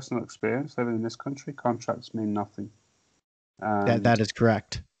my personal experience living in this country, contracts mean nothing. That is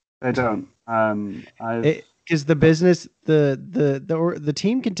correct. They don't. Because the business, the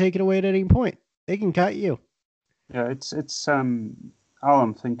team can take it away at any point. They can cut you. Yeah, it's all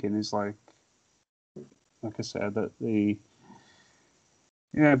I'm thinking is like I said, that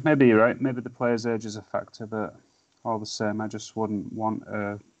maybe you're right. Maybe the player's age is a factor, but all the same, I just wouldn't want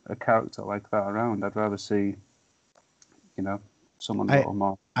a character like that around. I'd rather see, someone a little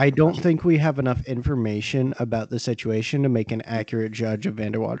more. I don't think we have enough information about the situation to make an accurate judge of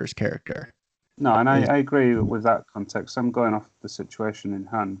Vanderwater's character. No, and I agree with that context. I'm going off the situation in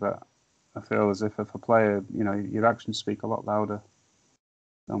hand, but I feel as if a player, your actions speak a lot louder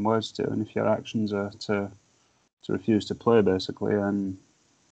than words do, and if your actions are to refuse to play, basically, and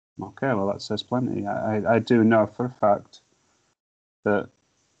okay, well, that says plenty. I do know for a fact that,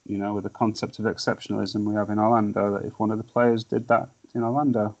 with the concept of exceptionalism we have in Orlando, that if one of the players did that in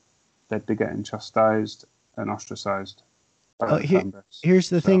Orlando, they'd be getting chastised and ostracized. Here's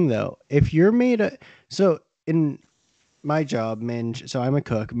the thing, though. If you're so in my job, so I'm a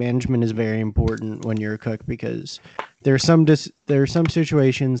cook. Management is very important when you're a cook because there are some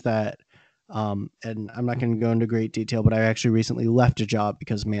situations that, and I'm not going to go into great detail, but I actually recently left a job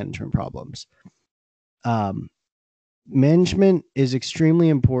because of management problems. Management is extremely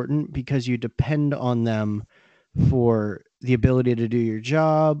important because you depend on them for the ability to do your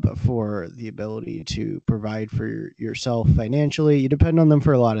job, for the ability to provide for yourself financially. You depend on them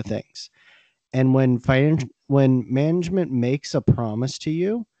for a lot of things. And when management makes a promise to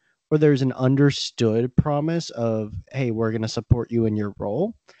you, or there's an understood promise of, hey, we're going to support you in your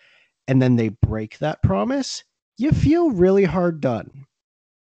role, and then they break that promise, you feel really hard done.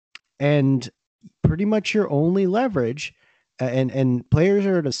 And pretty much your only leverage, and players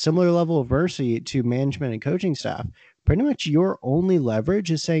are at a similar level of adversity to management and coaching staff. Pretty much your only leverage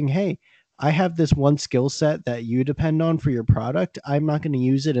is saying, hey, I have this one skill set that you depend on for your product. I'm not going to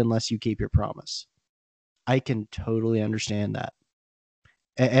use it unless you keep your promise. I can totally understand that.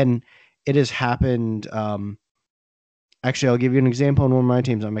 And it has happened. Actually, I'll give you an example on one of my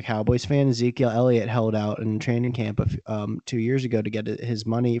teams. I'm a Cowboys fan. Ezekiel Elliott held out in training camp 2 years ago to get his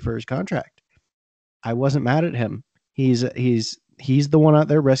money for his contract. I wasn't mad at him. He's the one out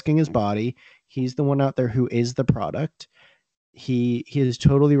there risking his body. He's the one out there who is the product. He is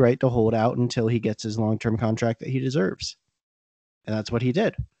totally right to hold out until he gets his long-term contract that he deserves. And that's what he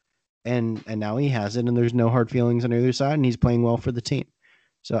did. And now he has it, and there's no hard feelings on either side, and he's playing well for the team.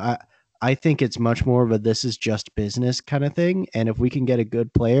 So I think it's much more of a this is just business kind of thing. And if we can get a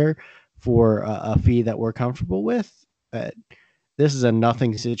good player for a fee that we're comfortable with, this is a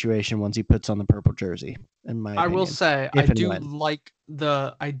nothing situation once he puts on the purple jersey. In my opinion. Will say I do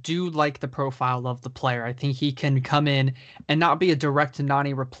like the profile of the player. I think he can come in and not be a direct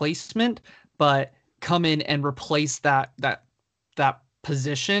Nani replacement, but come in and replace that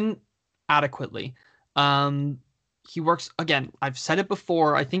position adequately. He works, again, I've said it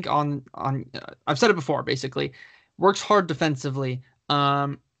before, I think I've said it before, basically. Works hard defensively,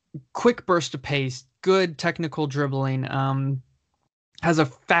 quick burst of pace, good technical dribbling, has a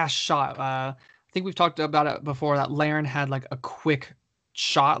fast shot. I think we've talked about it before, that Larin had like a quick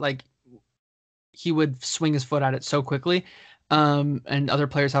shot, like he would swing his foot at it so quickly. And other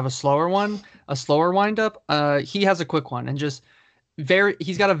players have a slower wind up. He has a quick one, and just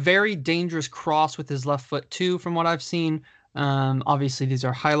he's got a very dangerous cross with his left foot too, from what I've seen. Obviously these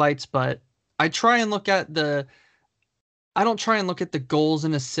are highlights, but I don't try and look at the goals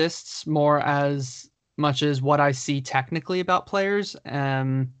and assists more as much as what I see technically about players.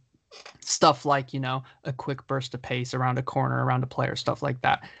 Stuff like, a quick burst of pace around a corner, around a player, stuff like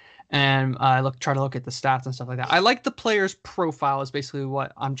that. And I try to look at the stats and stuff like that. I like the player's profile is basically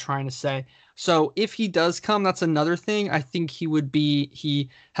what I'm trying to say. So if he does come, that's another thing. I think he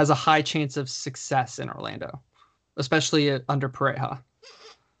has a high chance of success in Orlando, especially under Pareja.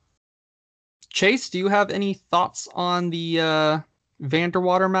 Chase, do you have any thoughts on the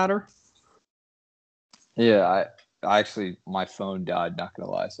Vanderwater matter? Yeah, I actually, my phone died, not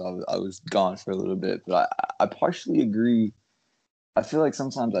gonna lie, so I was gone for a little bit, but I partially agree. I feel like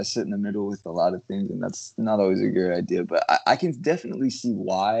sometimes I sit in the middle with a lot of things, and that's not always a good idea, but I can definitely see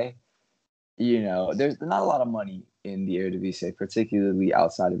why. There's not a lot of money in the Eredivisie, particularly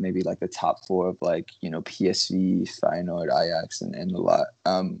outside of maybe like the top four of like, PSV, Feyenoord, Ajax, and a lot.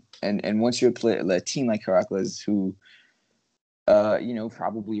 And once you're a team like Heracles, who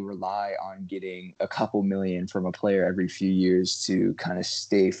probably rely on getting a couple million from a player every few years to kind of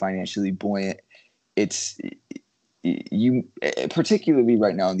stay financially buoyant. It's you, particularly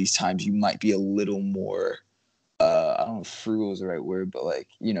right now in these times, you might be a little more, I don't know if frugal is the right word, but like,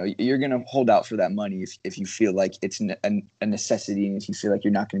 you're going to hold out for that money if you feel like it's a necessity, and if you feel like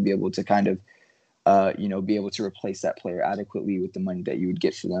you're not going to be able to kind of, be able to replace that player adequately with the money that you would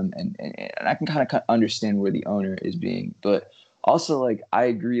get for them. And I can kind of understand where the owner is being, but also, like, I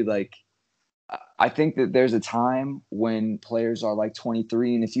agree, like, I think that there's a time when players are like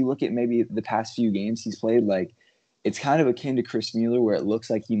 23, and if you look at maybe the past few games he's played, like, it's kind of akin to Chris Mueller, where it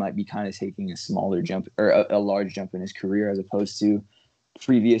looks like he might be kind of taking a smaller jump or a large jump in his career as opposed to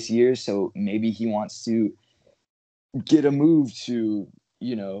previous years. So maybe he wants to get a move to,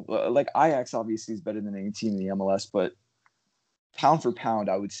 like Ajax obviously is better than any team in the MLS, but pound for pound,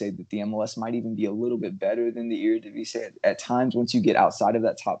 I would say that the MLS might even be a little bit better than the Eredivisie. At times, once you get outside of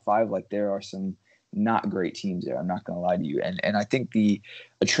that top five, like there are some not great teams there. I'm not going to lie to you. And I think the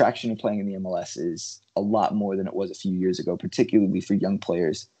attraction of playing in the MLS is a lot more than it was a few years ago, particularly for young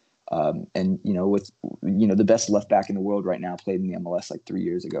players. And, with, the best left back in the world right now played in the MLS like 3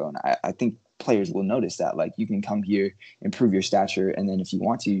 years ago. And I think players will notice that, like, you can come here, improve your stature, and then if you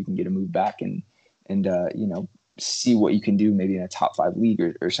want to, you can get a move back and see what you can do maybe in a top 5 league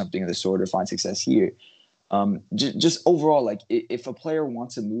or something of the sort, or find success here. Just overall, like, if a player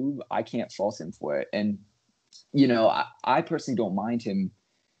wants to move, I can't fault him for it. And, I personally don't mind him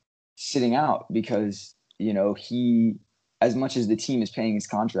sitting out because, he, as much as the team is paying his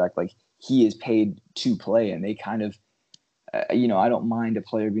contract, like, he is paid to play, and they kind of, I don't mind a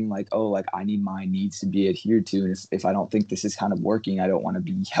player being like, oh, like I need my needs to be adhered to. And if I don't think this is kind of working, I don't want to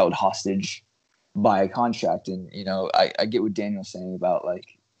be held hostage by a contract. And, I get what Daniel's saying about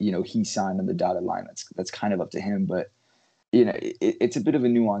like, he signed on the dotted line. That's kind of up to him. But, it's a bit of a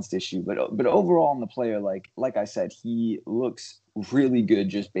nuanced issue. But overall on the player, like I said, he looks really good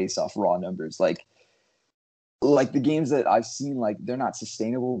just based off raw numbers. Like the games that I've seen, like they're not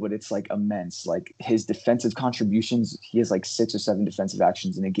sustainable, but it's like immense. Like his defensive contributions, he has like 6 or 7 defensive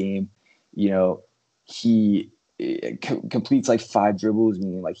actions in a game. He completes like 5 dribbles,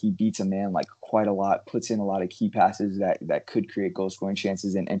 meaning like he beats a man like quite a lot, puts in a lot of key passes that could create goal scoring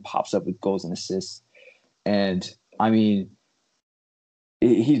chances and pops up with goals and assists. And I mean,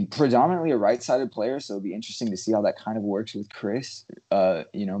 he's predominantly a right-sided player, so it'll be interesting to see how that kind of works with Chris.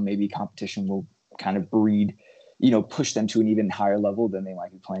 Maybe competition will kind of breed, push them to an even higher level than they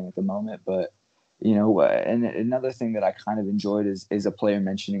might be playing at the moment. But, and another thing that I kind of enjoyed is a player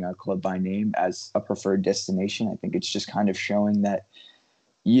mentioning our club by name as a preferred destination. I think it's just kind of showing that,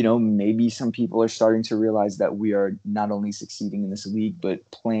 maybe some people are starting to realize that we are not only succeeding in this league,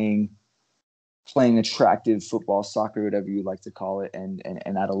 but playing attractive football, soccer, whatever you like to call it, and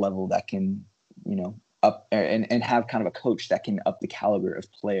at a level that can, up and have kind of a coach that can up the caliber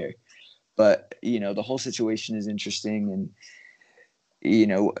of player. But, the whole situation is interesting,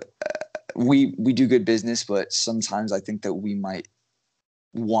 and, we do good business, but sometimes I think that we might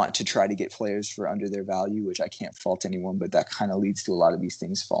want to try to get players for under their value, which I can't fault anyone, but that kind of leads to a lot of these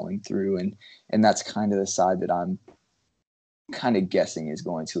things falling through. And that's kind of the side that I'm kind of guessing is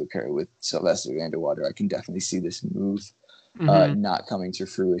going to occur with Sylvester Vanderwater. I can definitely see this move not coming to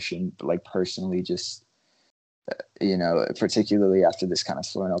fruition, but like personally, just particularly after this kind of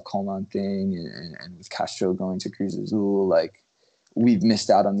Florinel Coleman thing and with Castro going to Cruz Azul, like we've missed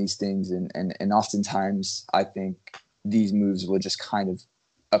out on these things. And oftentimes I think these moves will just kind of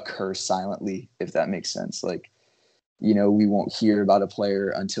occur silently, if that makes sense. Like, we won't hear about a player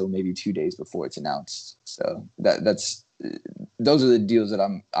until maybe 2 days before it's announced. So those are the deals that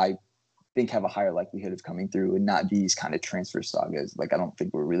I think have a higher likelihood of coming through, and not these kind of transfer sagas. Like, I don't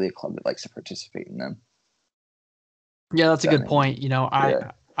think we're really a club that likes to participate in them. Yeah, that's a good point.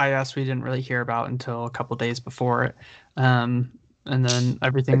 I asked, we didn't really hear about until a couple days before it. And then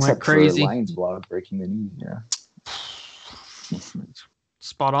everything went crazy. For Lions blog breaking the news. Yeah.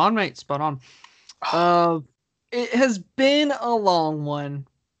 Spot on, mate. Spot on. It has been a long one,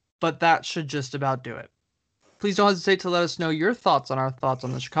 but that should just about do it. Please don't hesitate to let us know your thoughts on our thoughts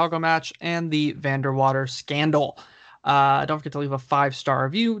on the Chicago match and the Vanderwater scandal. Don't forget to leave a 5-star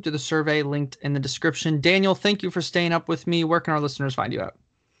review. Do the survey linked in the description. Daniel, thank you for staying up with me. Where can our listeners find you at?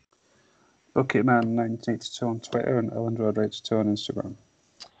 Bucketman1982 on Twitter and Ellendrod82 on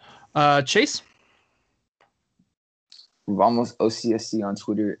Instagram. Chase? Ramos OCSC on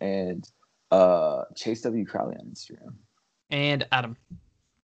Twitter and Chase W. Crowley on Instagram. And Adam? You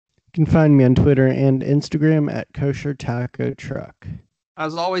can find me on Twitter and Instagram at Kosher Taco Truck.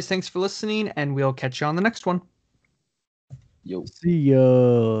 As always, thanks for listening, and we'll catch you on the next one. Yo. See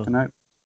ya. Good night.